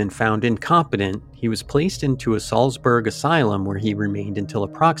schizophrenia and found incompetent, he was placed into a Salzburg asylum where he remained until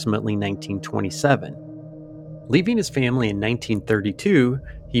approximately 1927. Leaving his family in 1932,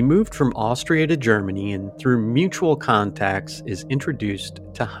 he moved from Austria to Germany and through mutual contacts is introduced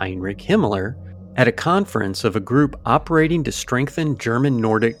to Heinrich Himmler at a conference of a group operating to strengthen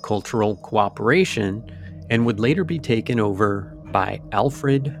German-Nordic cultural cooperation and would later be taken over by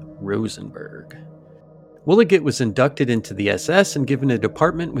Alfred Rosenberg. Williget was inducted into the SS and given a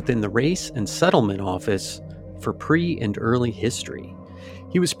department within the Race and Settlement Office for pre- and early history.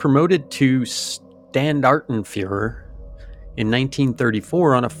 He was promoted to Standartenführer in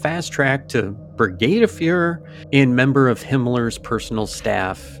 1934 on a fast track to Brigadeführer and member of Himmler's personal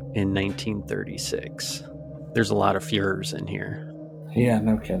staff in 1936. There's a lot of Führers in here. Yeah,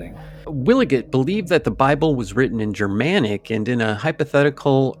 no kidding. Williget believed that the Bible was written in Germanic and in a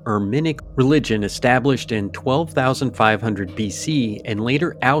hypothetical Erminic religion established in 12,500 BC and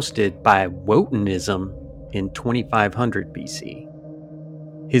later ousted by Wotanism in 2500 BC.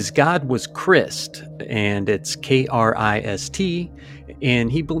 His god was Christ, and it's Krist,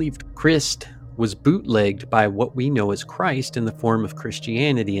 and he believed Christ was bootlegged by what we know as Christ in the form of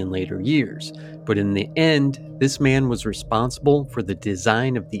Christianity in later years. But in the end, this man was responsible for the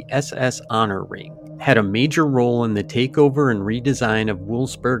design of the SS Honor Ring, had a major role in the takeover and redesign of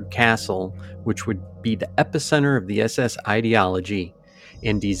Wurzburg Castle, which would be the epicenter of the SS ideology,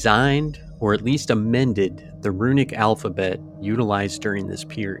 and designed, or at least amended, the runic alphabet utilized during this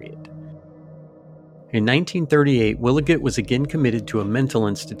period. In 1938, Williget was again committed to a mental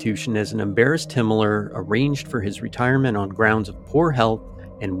institution as an embarrassed Himmler arranged for his retirement on grounds of poor health,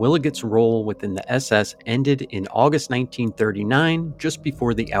 and Williget's role within the SS ended in August 1939, just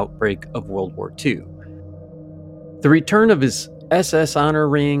before the outbreak of World War II. The return of his SS honor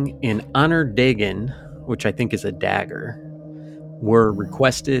ring and Honorrdegen, which I think is a dagger, were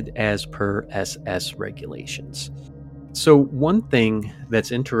requested as per SS regulations. So one thing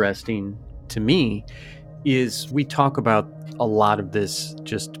that's interesting to me is we talk about a lot of this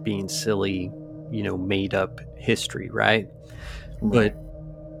just being silly, made up history, right? But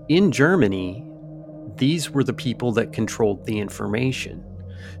in Germany, these were the people that controlled the information.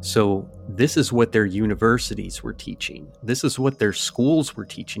 So this is what their universities were teaching. This is what their schools were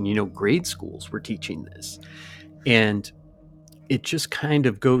teaching. Grade schools were teaching this. And it just kind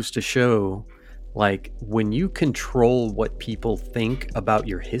of goes to show, like, when you control what people think about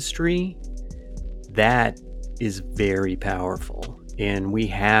your history, that is very powerful. And we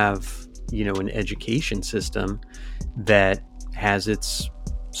have, an education system that has its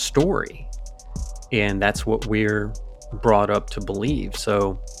story. And that's what we're brought up to believe.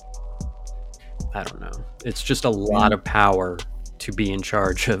 So, I don't know. It's just a lot of power to be in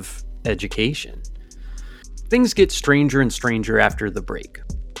charge of education. Things get stranger and stranger after the break.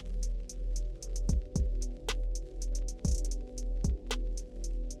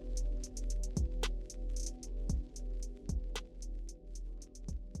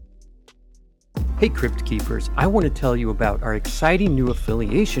 Hey Crypt Keepers, I want to tell you about our exciting new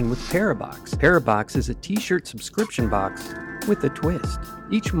affiliation with Parabox. Parabox is a t-shirt subscription box with a twist.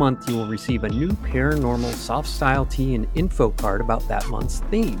 Each month you will receive a new paranormal soft style tee and info card about that month's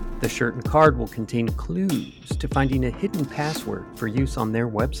theme. The shirt and card will contain clues to finding a hidden password for use on their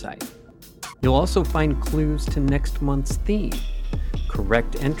website. You'll also find clues to next month's theme.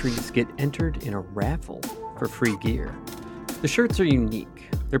 Correct entries get entered in a raffle for free gear. The shirts are unique.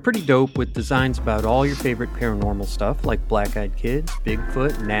 They're pretty dope with designs about all your favorite paranormal stuff like Black Eyed Kids,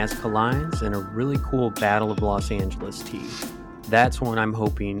 Bigfoot, Nazca Lines, and a really cool Battle of Los Angeles tee. That's one I'm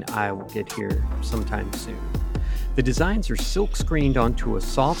hoping I will get here sometime soon. The designs are silk screened onto a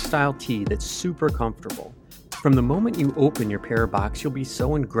soft style tee that's super comfortable. From the moment you open your Parabox, you'll be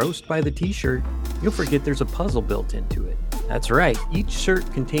so engrossed by the t-shirt, you'll forget there's a puzzle built into it. That's right, each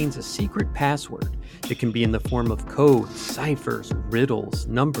shirt contains a secret password. It can be in the form of codes, ciphers, riddles,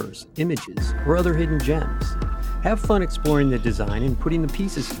 numbers, images, or other hidden gems. Have fun exploring the design and putting the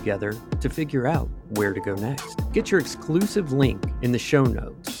pieces together to figure out where to go next. Get your exclusive link in the show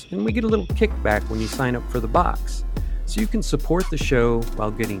notes, and we get a little kickback when you sign up for the box, so you can support the show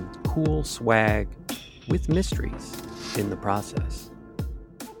while getting cool swag with mysteries in the process.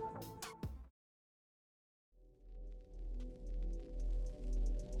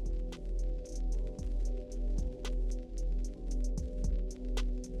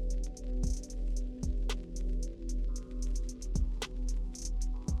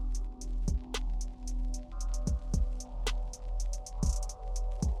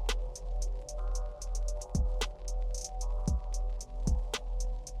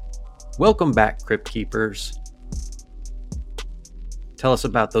 Welcome back, Crypt Keepers. Tell us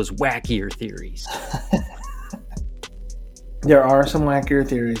about those wackier theories. There are some wackier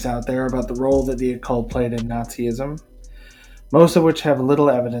theories out there about the role that the occult played in Nazism, most of which have little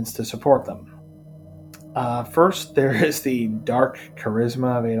evidence to support them. First, there is the dark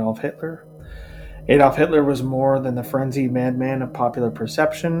charisma of Adolf Hitler. Adolf Hitler was more than the frenzied madman of popular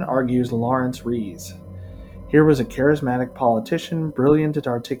perception, argues Lawrence Rees. Here was a charismatic politician, brilliant at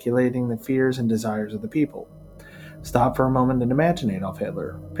articulating the fears and desires of the people. Stop for a moment and imagine Adolf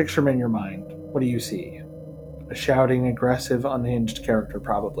Hitler. Picture him in your mind. What do you see? A shouting, aggressive, unhinged character,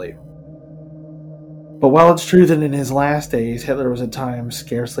 probably. But while it's true that in his last days Hitler was at times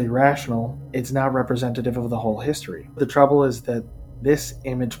scarcely rational, it's not representative of the whole history. The trouble is that this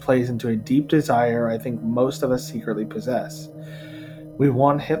image plays into a deep desire I think most of us secretly possess. We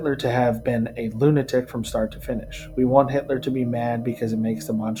want Hitler to have been a lunatic from start to finish. We want Hitler to be mad because it makes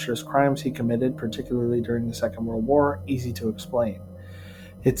the monstrous crimes he committed, particularly during the Second World War, easy to explain.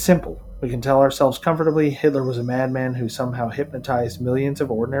 It's simple. We can tell ourselves comfortably Hitler was a madman who somehow hypnotized millions of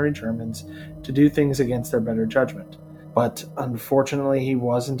ordinary Germans to do things against their better judgment. But unfortunately, he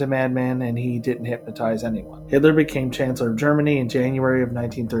wasn't a madman and he didn't hypnotize anyone. Hitler became Chancellor of Germany in January of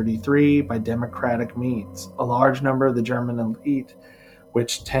 1933 by democratic means. A large number of the German elite,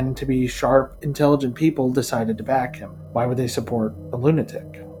 which tend to be sharp, intelligent people, decided to back him. Why would they support a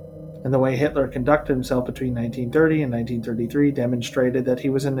lunatic? And the way Hitler conducted himself between 1930 and 1933 demonstrated that he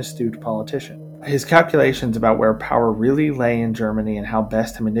was an astute politician. His calculations about where power really lay in Germany and how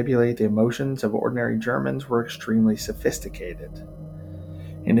best to manipulate the emotions of ordinary Germans were extremely sophisticated.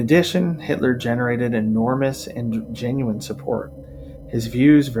 In addition, Hitler generated enormous and genuine support. His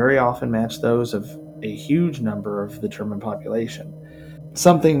views very often matched those of a huge number of the German population.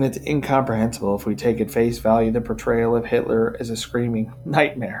 Something that's incomprehensible if we take at face value the portrayal of Hitler as a screaming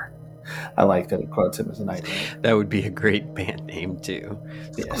nightmare. I like that it quotes him as a nightmare. That would be a great band name, too.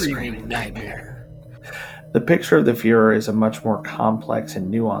 Yeah, Screaming Nightmare. The picture of the Fuhrer is a much more complex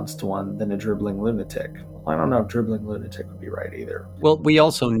and nuanced one than a dribbling lunatic. I don't know if dribbling lunatic would be right either. Well, we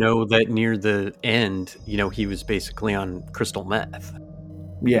also know that near the end, he was basically on crystal meth.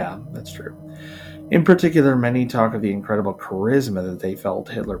 Yeah, that's true. In particular, many talk of the incredible charisma that they felt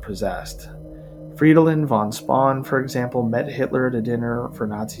Hitler possessed. Fridolin von Spahn, for example, met Hitler at a dinner for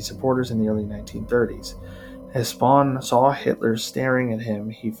Nazi supporters in the early 1930s. As Spahn saw Hitler staring at him,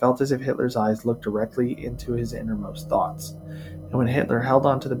 he felt as if Hitler's eyes looked directly into his innermost thoughts. And when Hitler held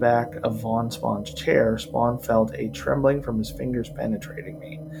onto the back of von Spahn's chair, Spahn felt a trembling from his fingers penetrating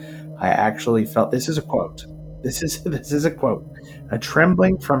me. I actually felt, this is a quote. This is a quote. A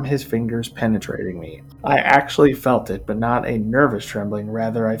trembling from his fingers penetrating me. I actually felt it, but not a nervous trembling.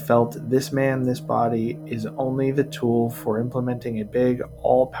 Rather, I felt this man, this body, is only the tool for implementing a big,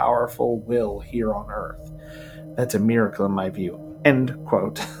 all-powerful will here on Earth. That's a miracle in my view. End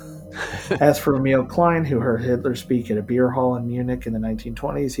quote. As for Emil Klein, who heard Hitler speak at a beer hall in Munich in the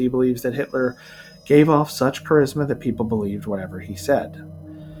 1920s, he believes that Hitler gave off such charisma that people believed whatever he said.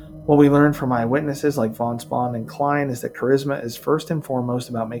 What we learned from eyewitnesses like von Spahn and Klein is that charisma is first and foremost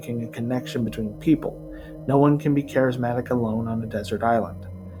about making a connection between people. No one can be charismatic alone on a desert island.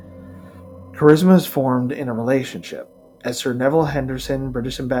 Charisma is formed in a relationship. As Sir Neville Henderson,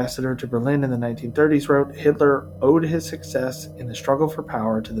 British ambassador to Berlin in the 1930s, wrote, Hitler owed his success in the struggle for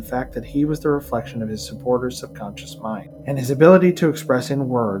power to the fact that he was the reflection of his supporters' subconscious mind, and his ability to express in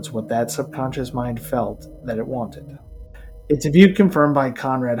words what that subconscious mind felt that it wanted. It's a view confirmed by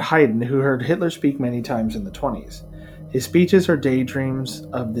Conrad Hayden, who heard Hitler speak many times in the 20s. His speeches are daydreams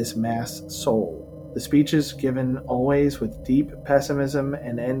of this mass soul. The speeches given always with deep pessimism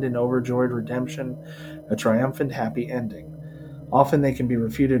and end in overjoyed redemption, a triumphant happy ending. Often they can be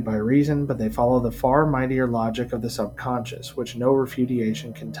refuted by reason, but they follow the far mightier logic of the subconscious, which no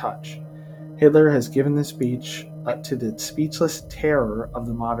refutation can touch. Hitler has given the speech to the speechless terror of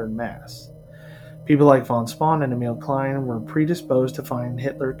the modern mass. People like von Spahn and Emil Klein were predisposed to find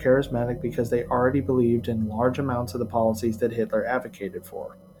Hitler charismatic because they already believed in large amounts of the policies that Hitler advocated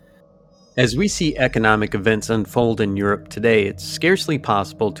for. As we see economic events unfold in Europe today, it's scarcely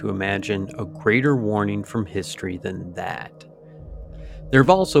possible to imagine a greater warning from history than that. There have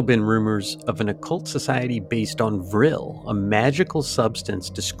also been rumors of an occult society based on Vril, a magical substance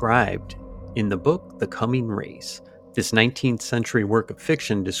described in the book The Coming Race. This 19th century work of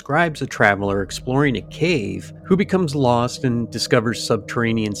fiction describes a traveler exploring a cave who becomes lost and discovers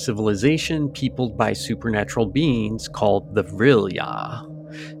subterranean civilization peopled by supernatural beings called the Vrilya.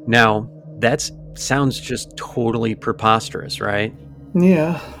 Now, that sounds just totally preposterous, right?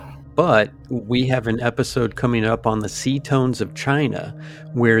 Yeah. But we have an episode coming up on the sea tones of China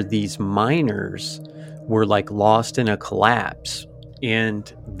where these miners were lost in a collapse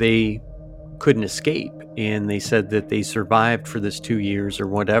and they couldn't escape. And they said that they survived for this 2 years or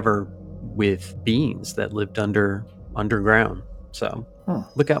whatever with beings that lived underground. So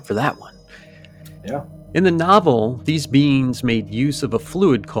look out for that one. Yeah. In the novel, these beings made use of a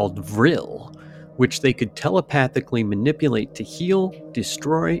fluid called Vril, which they could telepathically manipulate to heal,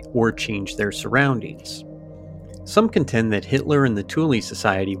 destroy, or change their surroundings. Some contend that Hitler and the Thule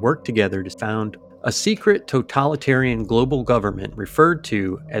Society worked together to found a secret totalitarian global government referred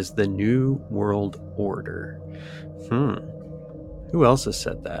to as the New World Order. Who else has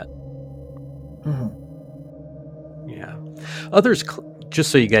said that? Yeah. Others,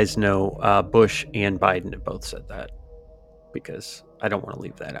 just so you guys know, Bush and Biden have both said that, because I don't want to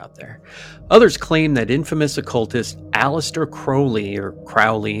leave that out there. Others claim that infamous occultist Aleister Crowley, or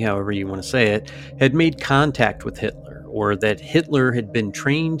Crowley, however you want to say it, had made contact with Hitler, or that Hitler had been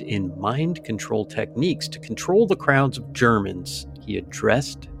trained in mind control techniques to control the crowds of Germans he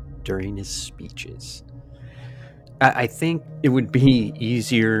addressed during his speeches. I think it would be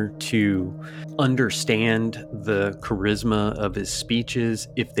easier to understand the charisma of his speeches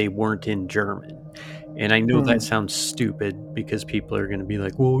if they weren't in German. And I know that sounds stupid because people are going to be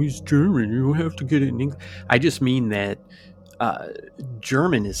like, well, he's German, you don't have to get it in English. I just mean that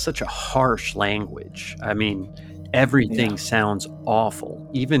German is such a harsh language. I mean, everything sounds awful.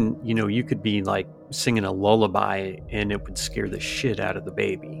 Even, you could be like singing a lullaby and it would scare the shit out of the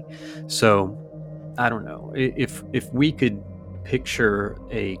baby. So I don't know. If we could picture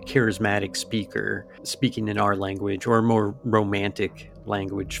a charismatic speaker speaking in our language, or a more romantic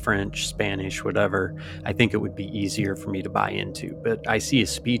language, French, Spanish, whatever, I think it would be easier for me to buy into. But I see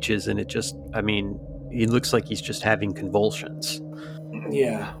his speeches and he looks like he's just having convulsions.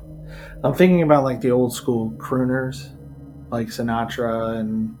 Yeah. I'm thinking about like the old school crooners, like Sinatra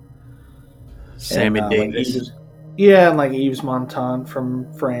and Sammy Davis. And like Yves Montand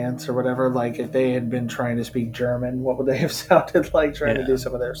from France or whatever. Like if they had been trying to speak German, what would they have sounded like trying to do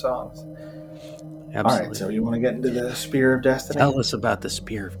some of their songs? Absolutely. All right, so you want to get into the Spear of Destiny? Tell us about the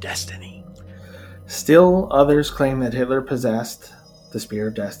Spear of Destiny. Still others claim that Hitler possessed the Spear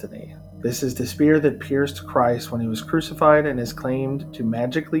of Destiny. This is the spear that pierced Christ when he was crucified and is claimed to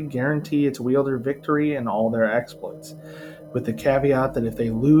magically guarantee its wielder victory in all their exploits, with the caveat that if they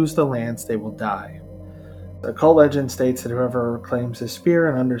lose the lance, they will die. The occult legend states that whoever claims the spear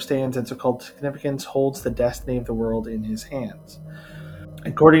and understands its occult significance holds the destiny of the world in his hands.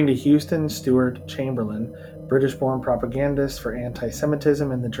 According to Houston Stewart Chamberlain, British-born propagandist for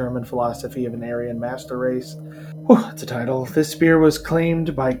anti-Semitism and the German philosophy of an Aryan master race. That's a title. This spear was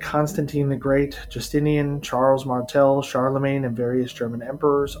claimed by Constantine the Great, Justinian, Charles Martel, Charlemagne, and various German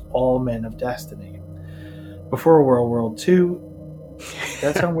emperors, all men of destiny. Before World War II,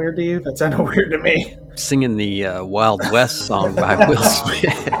 that sound weird to you? That sounded weird to me. Singing the Wild West song by Will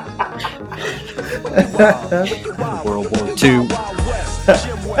Smith. World War II.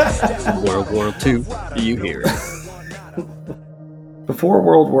 World War II. You hear it. Before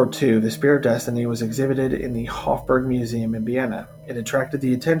World War II, the Spear of Destiny was exhibited in the Hofburg Museum in Vienna. It attracted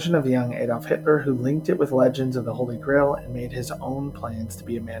the attention of the young Adolf Hitler, who linked it with legends of the Holy Grail and made his own plans to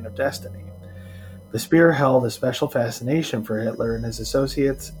be a man of destiny. The spear held a special fascination for Hitler and his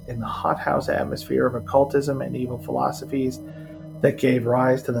associates in the hothouse atmosphere of occultism and evil philosophies that gave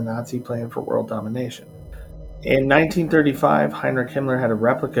rise to the Nazi plan for world domination. In 1935, Heinrich Himmler had a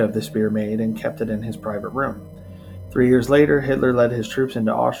replica of the spear made and kept it in his private room. 3 years later, Hitler led his troops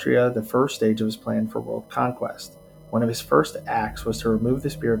into Austria, the first stage of his plan for world conquest. One of his first acts was to remove the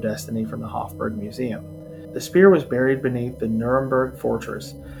Spear of Destiny from the Hofburg Museum. The spear was buried beneath the Nuremberg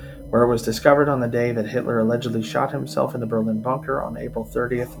fortress, where it was discovered on the day that Hitler allegedly shot himself in the Berlin bunker on April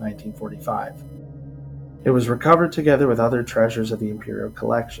 30th, 1945. It was recovered together with other treasures of the Imperial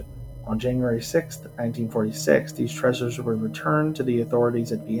collection. On January 6, 1946, these treasures were returned to the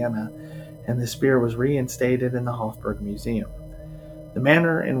authorities at Vienna, and the spear was reinstated in the Hofburg Museum. The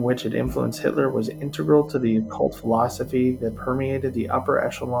manner in which it influenced Hitler was integral to the occult philosophy that permeated the upper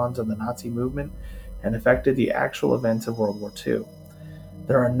echelons of the Nazi movement and affected the actual events of World War II.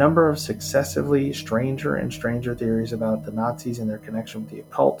 There are a number of successively stranger and stranger theories about the Nazis and their connection with the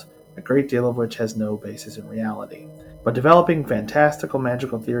occult, a great deal of which has no basis in reality. But developing fantastical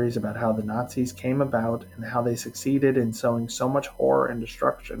magical theories about how the Nazis came about and how they succeeded in sowing so much horror and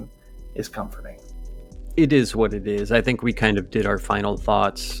destruction is comforting. It is what it is. I think we kind of did our final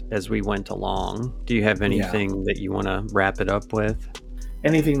thoughts as we went along. Do you have anything that you want to wrap it up with?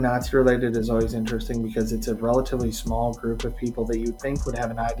 Anything Nazi related is always interesting because it's a relatively small group of people that you'd think would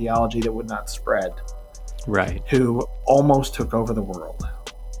have an ideology that would not spread. Right. Who almost took over the world.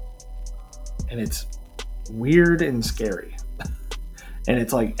 And it's weird and scary. And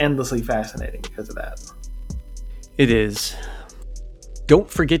it's like endlessly fascinating because of that. It is. Don't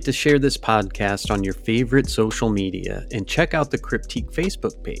forget to share this podcast on your favorite social media and check out the Cryptique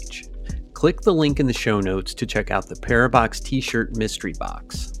Facebook page. Click the link in the show notes to check out the Parabox t-shirt mystery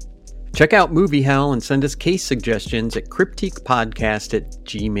box. Check out Movie Hell and send us case suggestions at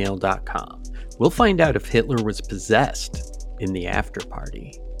cryptiquepodcast@gmail.com. We'll find out if Hitler was possessed in the after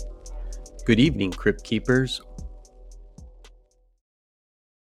party. Good evening, Crypt Keepers.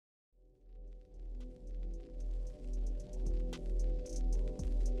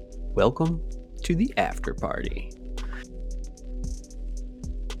 Welcome to the after party.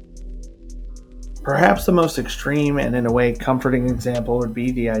 Perhaps the most extreme and in a way comforting example would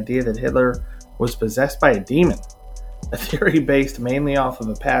be the idea that Hitler was possessed by a demon, a theory based mainly off of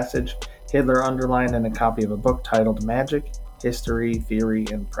a passage Hitler underlined in a copy of a book titled Magic, History, Theory,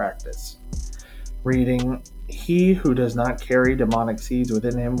 and Practice. Reading, "He who does not carry demonic seeds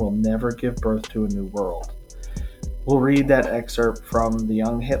within him will never give birth to a new world." We'll read that excerpt from The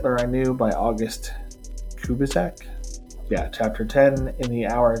Young Hitler I Knew by August Kubizek. Chapter 10, In the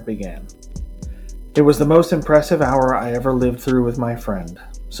Hour It Began. It was the most impressive hour I ever lived through with my friend.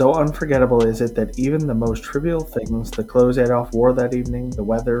 So unforgettable is it that even the most trivial things, the clothes Adolf wore that evening, the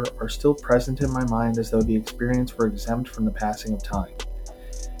weather, are still present in my mind as though the experience were exempt from the passing of time.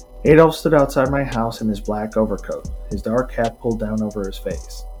 Adolf stood outside my house in his black overcoat, his dark hat pulled down over his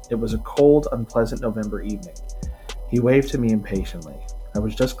face. It was a cold, unpleasant November evening. He waved to me impatiently. I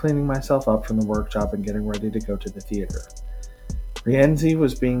was just cleaning myself up from the workshop and getting ready to go to the theater. Rienzi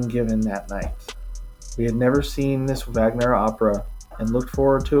was being given that night. We had never seen this Wagner opera and looked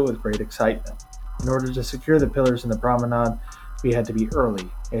forward to it with great excitement. In order to secure the pillars in the promenade, we had to be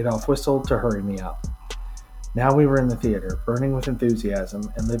early. Adolf whistled to hurry me up. Now we were in the theater, burning with enthusiasm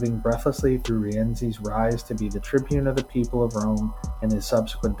and living breathlessly through Rienzi's rise to be the tribune of the people of Rome and his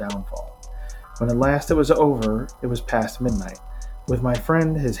subsequent downfall. When at last it was over, it was past midnight. With my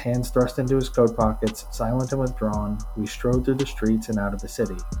friend, his hands thrust into his coat pockets, silent and withdrawn, we strode through the streets and out of the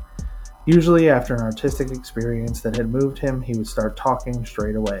city. Usually, after an artistic experience that had moved him, he would start talking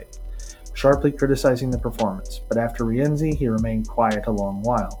straight away, sharply criticizing the performance, but after Rienzi, he remained quiet a long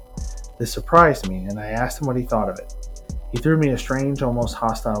while. This surprised me, and I asked him what he thought of it. He threw me a strange, almost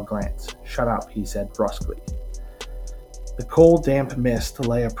hostile glance. "Shut up," he said brusquely. The cold, damp mist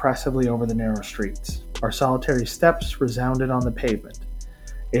lay oppressively over the narrow streets. Our solitary steps resounded on the pavement.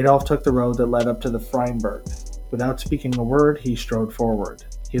 Adolf took the road that led up to the Freinberg. Without speaking a word, he strode forward.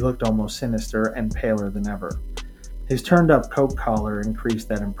 He looked almost sinister and paler than ever. His turned-up coat collar increased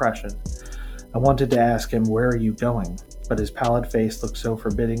that impression. I wanted to ask him, "Where are you going?" but his pallid face looked so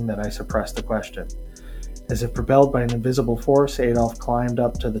forbidding that I suppressed the question. As if propelled by an invisible force, Adolf climbed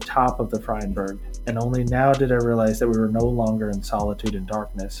up to the top of the Freinberg, and only now did I realize that we were no longer in solitude and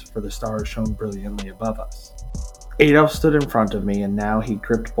darkness, for the stars shone brilliantly above us. Adolf stood in front of me, and now he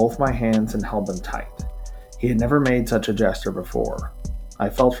gripped both my hands and held them tight. He had never made such a gesture before. I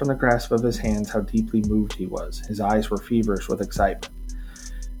felt from the grasp of his hands how deeply moved he was. His eyes were feverish with excitement.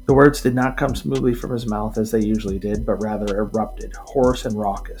 The words did not come smoothly from his mouth as they usually did, but rather erupted, hoarse and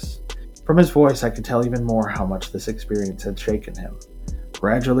raucous. From his voice I could tell even more how much this experience had shaken him.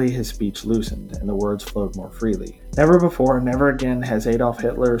 Gradually his speech loosened, and the words flowed more freely. Never before, never again has Adolf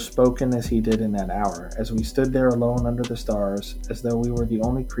Hitler spoken as he did in that hour, as we stood there alone under the stars, as though we were the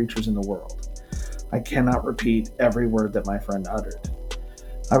only creatures in the world. I cannot repeat every word that my friend uttered.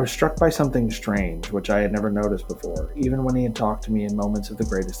 I was struck by something strange, which I had never noticed before, even when he had talked to me in moments of the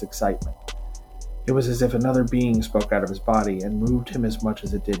greatest excitement. It was as if another being spoke out of his body and moved him as much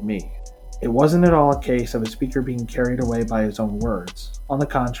as it did me. It wasn't at all a case of a speaker being carried away by his own words. On the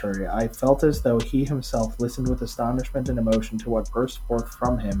contrary, I felt as though he himself listened with astonishment and emotion to what burst forth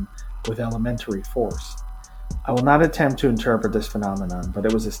from him with elementary force. I will not attempt to interpret this phenomenon, but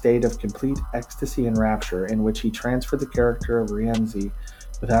it was a state of complete ecstasy and rapture in which he transferred the character of Rienzi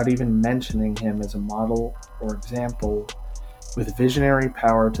without even mentioning him as a model or example, with visionary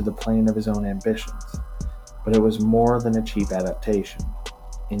power to the plane of his own ambitions. But it was more than a cheap adaptation.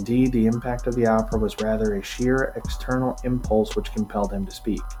 Indeed, the impact of the opera was rather a sheer external impulse which compelled him to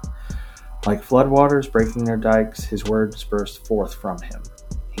speak. Like floodwaters breaking their dikes, his words burst forth from him.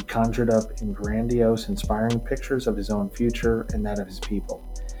 He conjured up in grandiose, inspiring pictures of his own future and that of his people.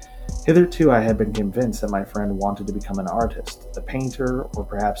 Hitherto I had been convinced that my friend wanted to become an artist, a painter, or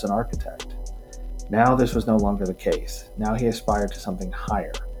perhaps an architect. Now this was no longer the case. Now he aspired to something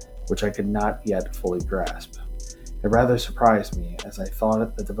higher, which I could not yet fully grasp. It rather surprised me, as I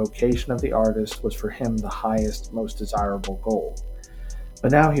thought that the vocation of the artist was for him the highest, most desirable goal.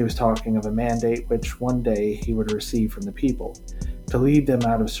 But now he was talking of a mandate which one day he would receive from the people, to lead them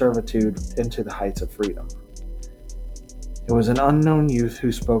out of servitude into the heights of freedom. It was an unknown youth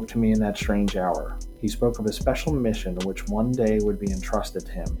who spoke to me in that strange hour. He spoke of a special mission which one day would be entrusted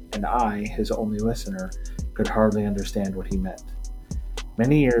to him, and I, his only listener, could hardly understand what he meant.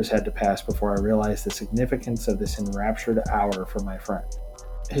 Many years had to pass before I realized the significance of this enraptured hour for my friend.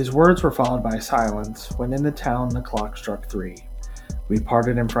 His words were followed by silence when in the town the clock struck 3. We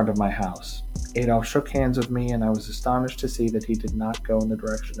parted in front of my house. Adolf shook hands with me, and I was astonished to see that he did not go in the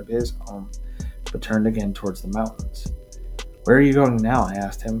direction of his home, but turned again towards the mountains. "Where are you going now?" I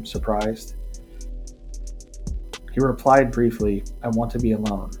asked him, surprised. He replied briefly, "I want to be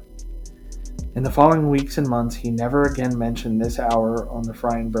alone." In the following weeks and months, he never again mentioned this hour on the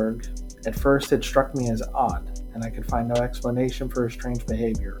Freinberg. At first, it struck me as odd, and I could find no explanation for his strange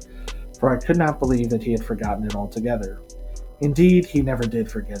behavior, for I could not believe that he had forgotten it altogether. Indeed, he never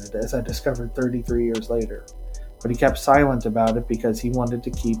did forget it, as I discovered 33 years later, but he kept silent about it because he wanted to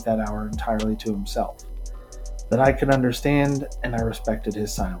keep that hour entirely to himself. That I could understand, and I respected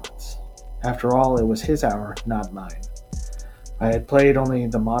his silence. After all, it was his hour, not mine. I had played only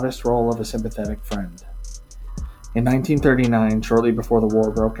the modest role of a sympathetic friend. In 1939, shortly before the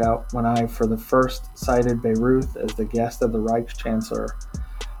war broke out, when I for the first sighted Bayreuth as the guest of the Reichschancellor,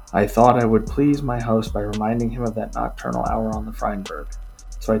 I thought I would please my host by reminding him of that nocturnal hour on the Freinberg.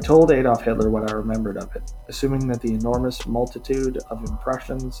 So I told Adolf Hitler what I remembered of it, assuming that the enormous multitude of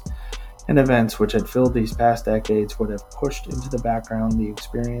impressions and events which had filled these past decades would have pushed into the background the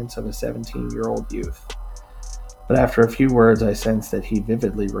experience of a 17-year-old youth. But after a few words, I sensed that he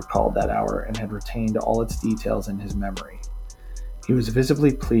vividly recalled that hour and had retained all its details in his memory. He was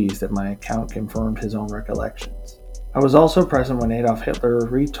visibly pleased that my account confirmed his own recollections. I was also present when Adolf Hitler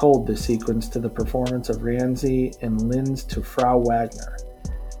retold this sequence to the performance of Rienzi in Linz to Frau Wagner,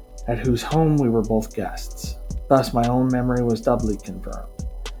 at whose home we were both guests. Thus my own memory was doubly confirmed.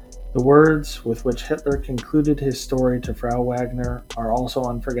 The words with which Hitler concluded his story to Frau Wagner are also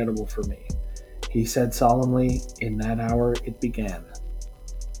unforgettable for me. He said solemnly, "In that hour it began."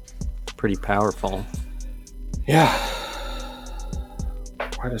 Pretty powerful. Yeah.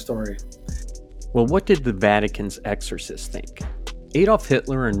 Quite a story. Well, what did the Vatican's exorcist think? Adolf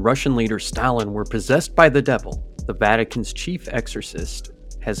Hitler and Russian leader Stalin were possessed by the devil, the Vatican's chief exorcist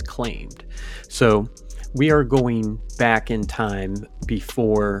has claimed. So we are going back in time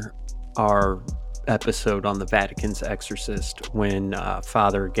before our episode on the Vatican's exorcist when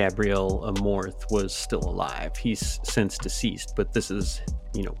Father Gabriel Amorth was still alive. He's since deceased, but this is,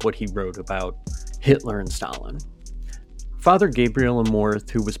 what he wrote about Hitler and Stalin. Father Gabriel Amorth,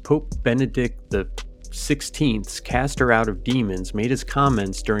 who was Pope Benedict XVI's caster out of demons, made his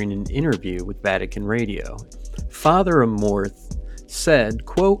comments during an interview with Vatican Radio. Father Amorth said,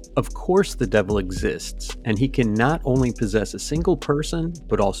 quote, "Of course the devil exists, and he can not only possess a single person,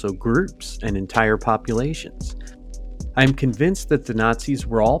 but also groups and entire populations. I am convinced that the Nazis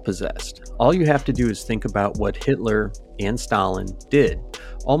were all possessed. All you have to do is think about what Hitler and Stalin did.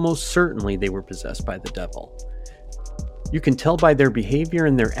 Almost certainly they were possessed by the devil. You can tell by their behavior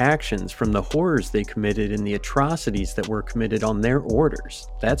and their actions from the horrors they committed and the atrocities that were committed on their orders.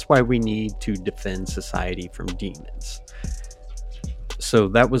 That's why we need to defend society from demons." So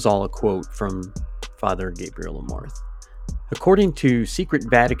that was all a quote from Father Gabriel Amorth. According to secret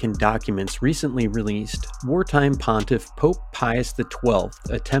Vatican documents recently released, wartime pontiff Pope Pius XII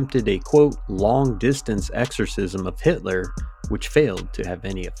attempted a, quote, long-distance exorcism of Hitler, which failed to have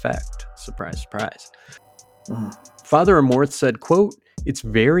any effect. Surprise, surprise. Father Amorth said, quote, "It's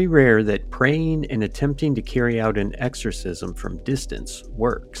very rare that praying and attempting to carry out an exorcism from distance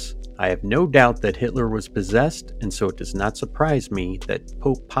works. I have no doubt that Hitler was possessed, and so it does not surprise me that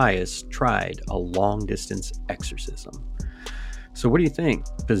Pope Pius tried a long-distance exorcism." So what do you think?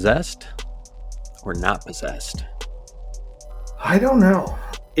 Possessed or not possessed? I don't know.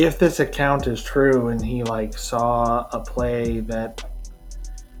 If this account is true and he saw a play that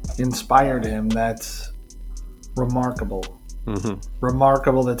inspired him, that's remarkable. Mm-hmm.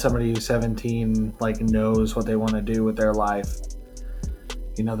 Remarkable that somebody who's 17 knows what they want to do with their life.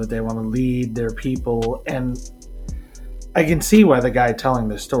 That they want to lead their people. And I can see why the guy telling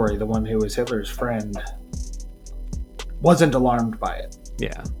the story, the one who was Hitler's friend, wasn't alarmed by it.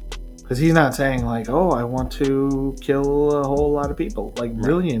 Yeah. Because he's not saying "Oh, I want to kill a whole lot of people,"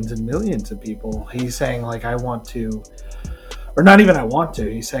 millions and millions of people. He's saying "I want to," or not even "I want to."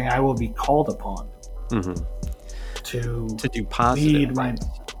 He's saying "I will be called upon." Mm-hmm. To do positive,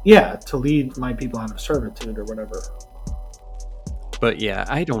 to lead my people out of servitude or whatever. But yeah,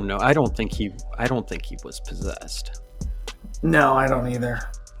 I don't know. I don't think he was possessed. No, I don't either.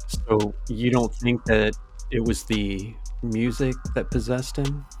 So you don't think that it was the music that possessed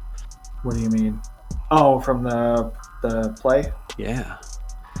him? What do you mean? Oh, from the play? Yeah.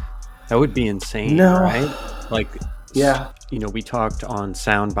 That would be insane, no. Right? Yeah. We talked on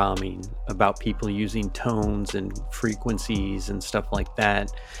Sound Bombing about people using tones and frequencies and stuff like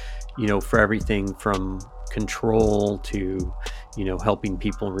that. for everything from control to, helping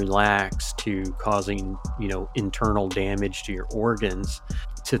people relax to causing, internal damage to your organs,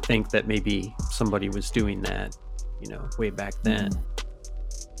 to think that maybe somebody was doing that, way back then.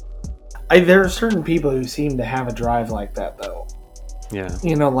 There are certain people who seem to have a drive like that, though. Yeah.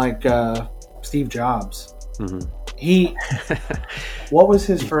 Like Steve Jobs. Mm-hmm. What was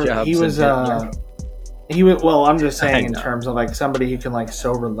his first? Jobs he was, well, I'm just saying in terms of like somebody who can like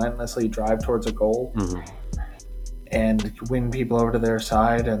so relentlessly drive towards a goal. Mm-hmm. And win people over to their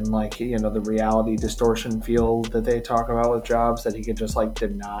side, and like the reality distortion field that they talk about with Jobs, that he could just like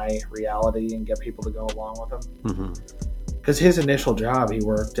deny reality and get people to go along with him. Because his initial job, he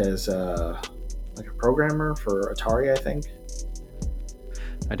worked as like a programmer for Atari, I think.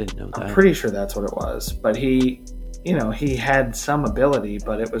 I didn't know that. I'm pretty sure that's what it was. But he had some ability,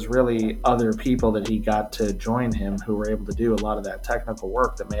 but it was really other people that he got to join him who were able to do a lot of that technical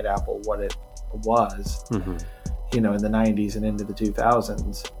work that made Apple what it was. Mm-hmm. In the 90s and into the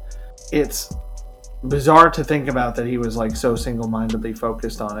 2000s. It's bizarre to think about that he was like so single-mindedly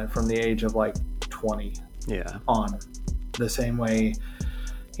focused on it from the age of like 20 on. The same way,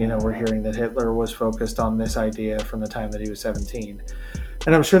 we're hearing that Hitler was focused on this idea from the time that he was 17.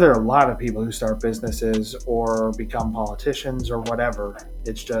 And I'm sure there are a lot of people who start businesses or become politicians or whatever.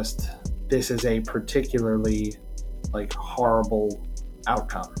 It's just, this is a particularly like horrible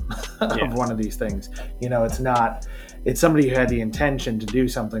outcome of one of these things. It's somebody who had the intention to do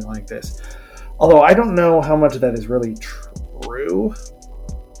something like this. Although I don't know how much of that is really true,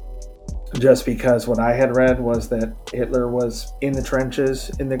 just because what I had read was that Hitler was in the trenches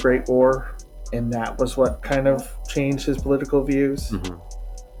in the Great War, and that was what kind of changed his political views. Mm-hmm.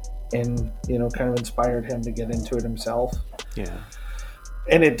 And kind of inspired him to get into it himself.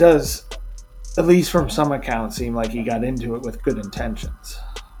 And it does, at least from some accounts, seem like he got into it with good intentions.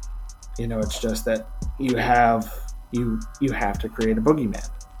 It's just that you have to create a boogeyman.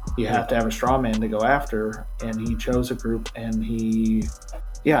 You have to have a straw man to go after, and he chose a group, and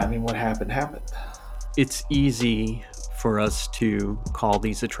what happened. It's easy for us to call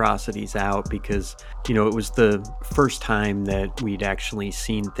these atrocities out because, it was the first time that we'd actually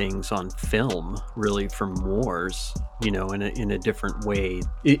seen things on film, really, from wars, in a different way.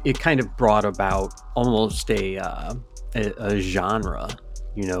 It kind of brought about almost a genre,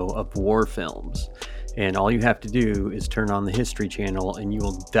 of war films. And all you have to do is turn on the History Channel and you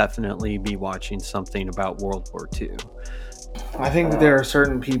will definitely be watching something about World War II. I think that there are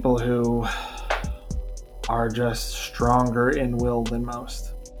certain people who are just stronger in will than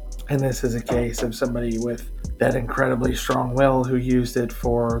most. And this is a case of somebody with that incredibly strong will who used it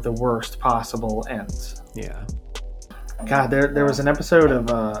for the worst possible ends. Yeah. God, there was an episode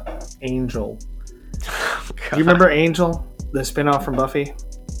of Angel. Do you remember Angel, the spinoff from Buffy?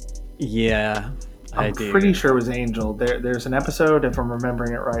 Yeah, I'm pretty sure it was Angel. There's an episode, if I'm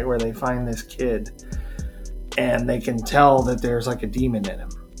remembering it right, where they find this kid and they can tell that there's like a demon in him.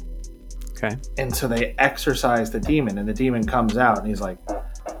 Okay. And so they exorcise the demon, and the demon comes out, and he's like,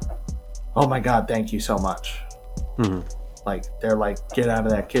 "Oh my God, thank you so much." Mm-hmm. Like, they're like, "Get out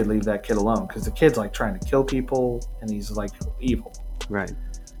of that kid, leave that kid alone," because the kid's like trying to kill people, and he's like evil. Right.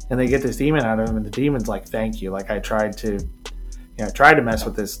 And they get this demon out of him, and the demon's like, "Thank you. Like, I tried to mess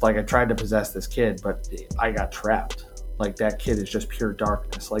with this. Like, I tried to possess this kid, but I got trapped. Like, that kid is just pure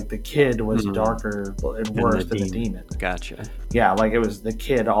darkness. Like, the kid was darker and worse than the demon." Gotcha. Yeah, like it was the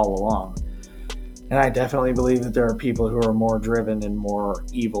kid all along. And I definitely believe that there are people who are more driven and more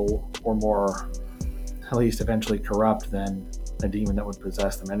evil, or more, at least eventually corrupt, than a demon that would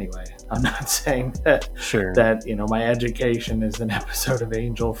possess them anyway. I'm not saying that my education is an episode of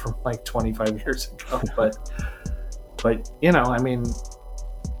Angel from like 25 years ago, but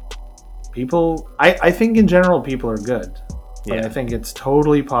people, I think in general people are good. But I think it's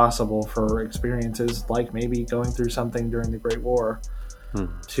totally possible for experiences like maybe going through something during the Great War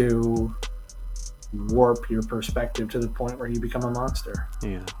to warp your perspective to the point where you become a monster.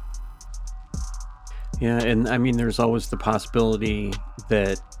 Yeah, and there's always the possibility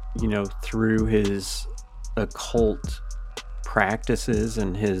that, through his occult practices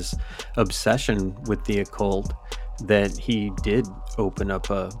and his obsession with the occult, that he did open up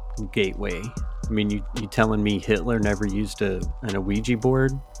a gateway. You telling me Hitler never used an Ouija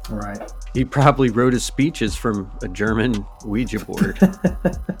board? Right. He probably wrote his speeches from a German Ouija board.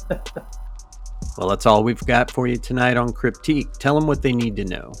 Well, that's all we've got for you tonight on Cryptique. Tell them what they need to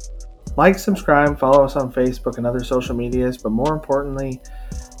know. Like, subscribe, follow us on Facebook and other social medias, but more importantly,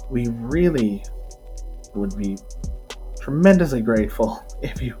 we really would be tremendously grateful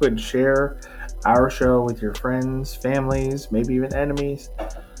if you would share our show with your friends, families, maybe even enemies,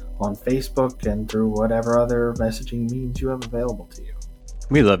 on Facebook and through whatever other messaging means you have available to you.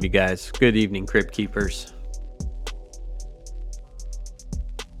 We love you guys. Good evening, Crypt Keepers.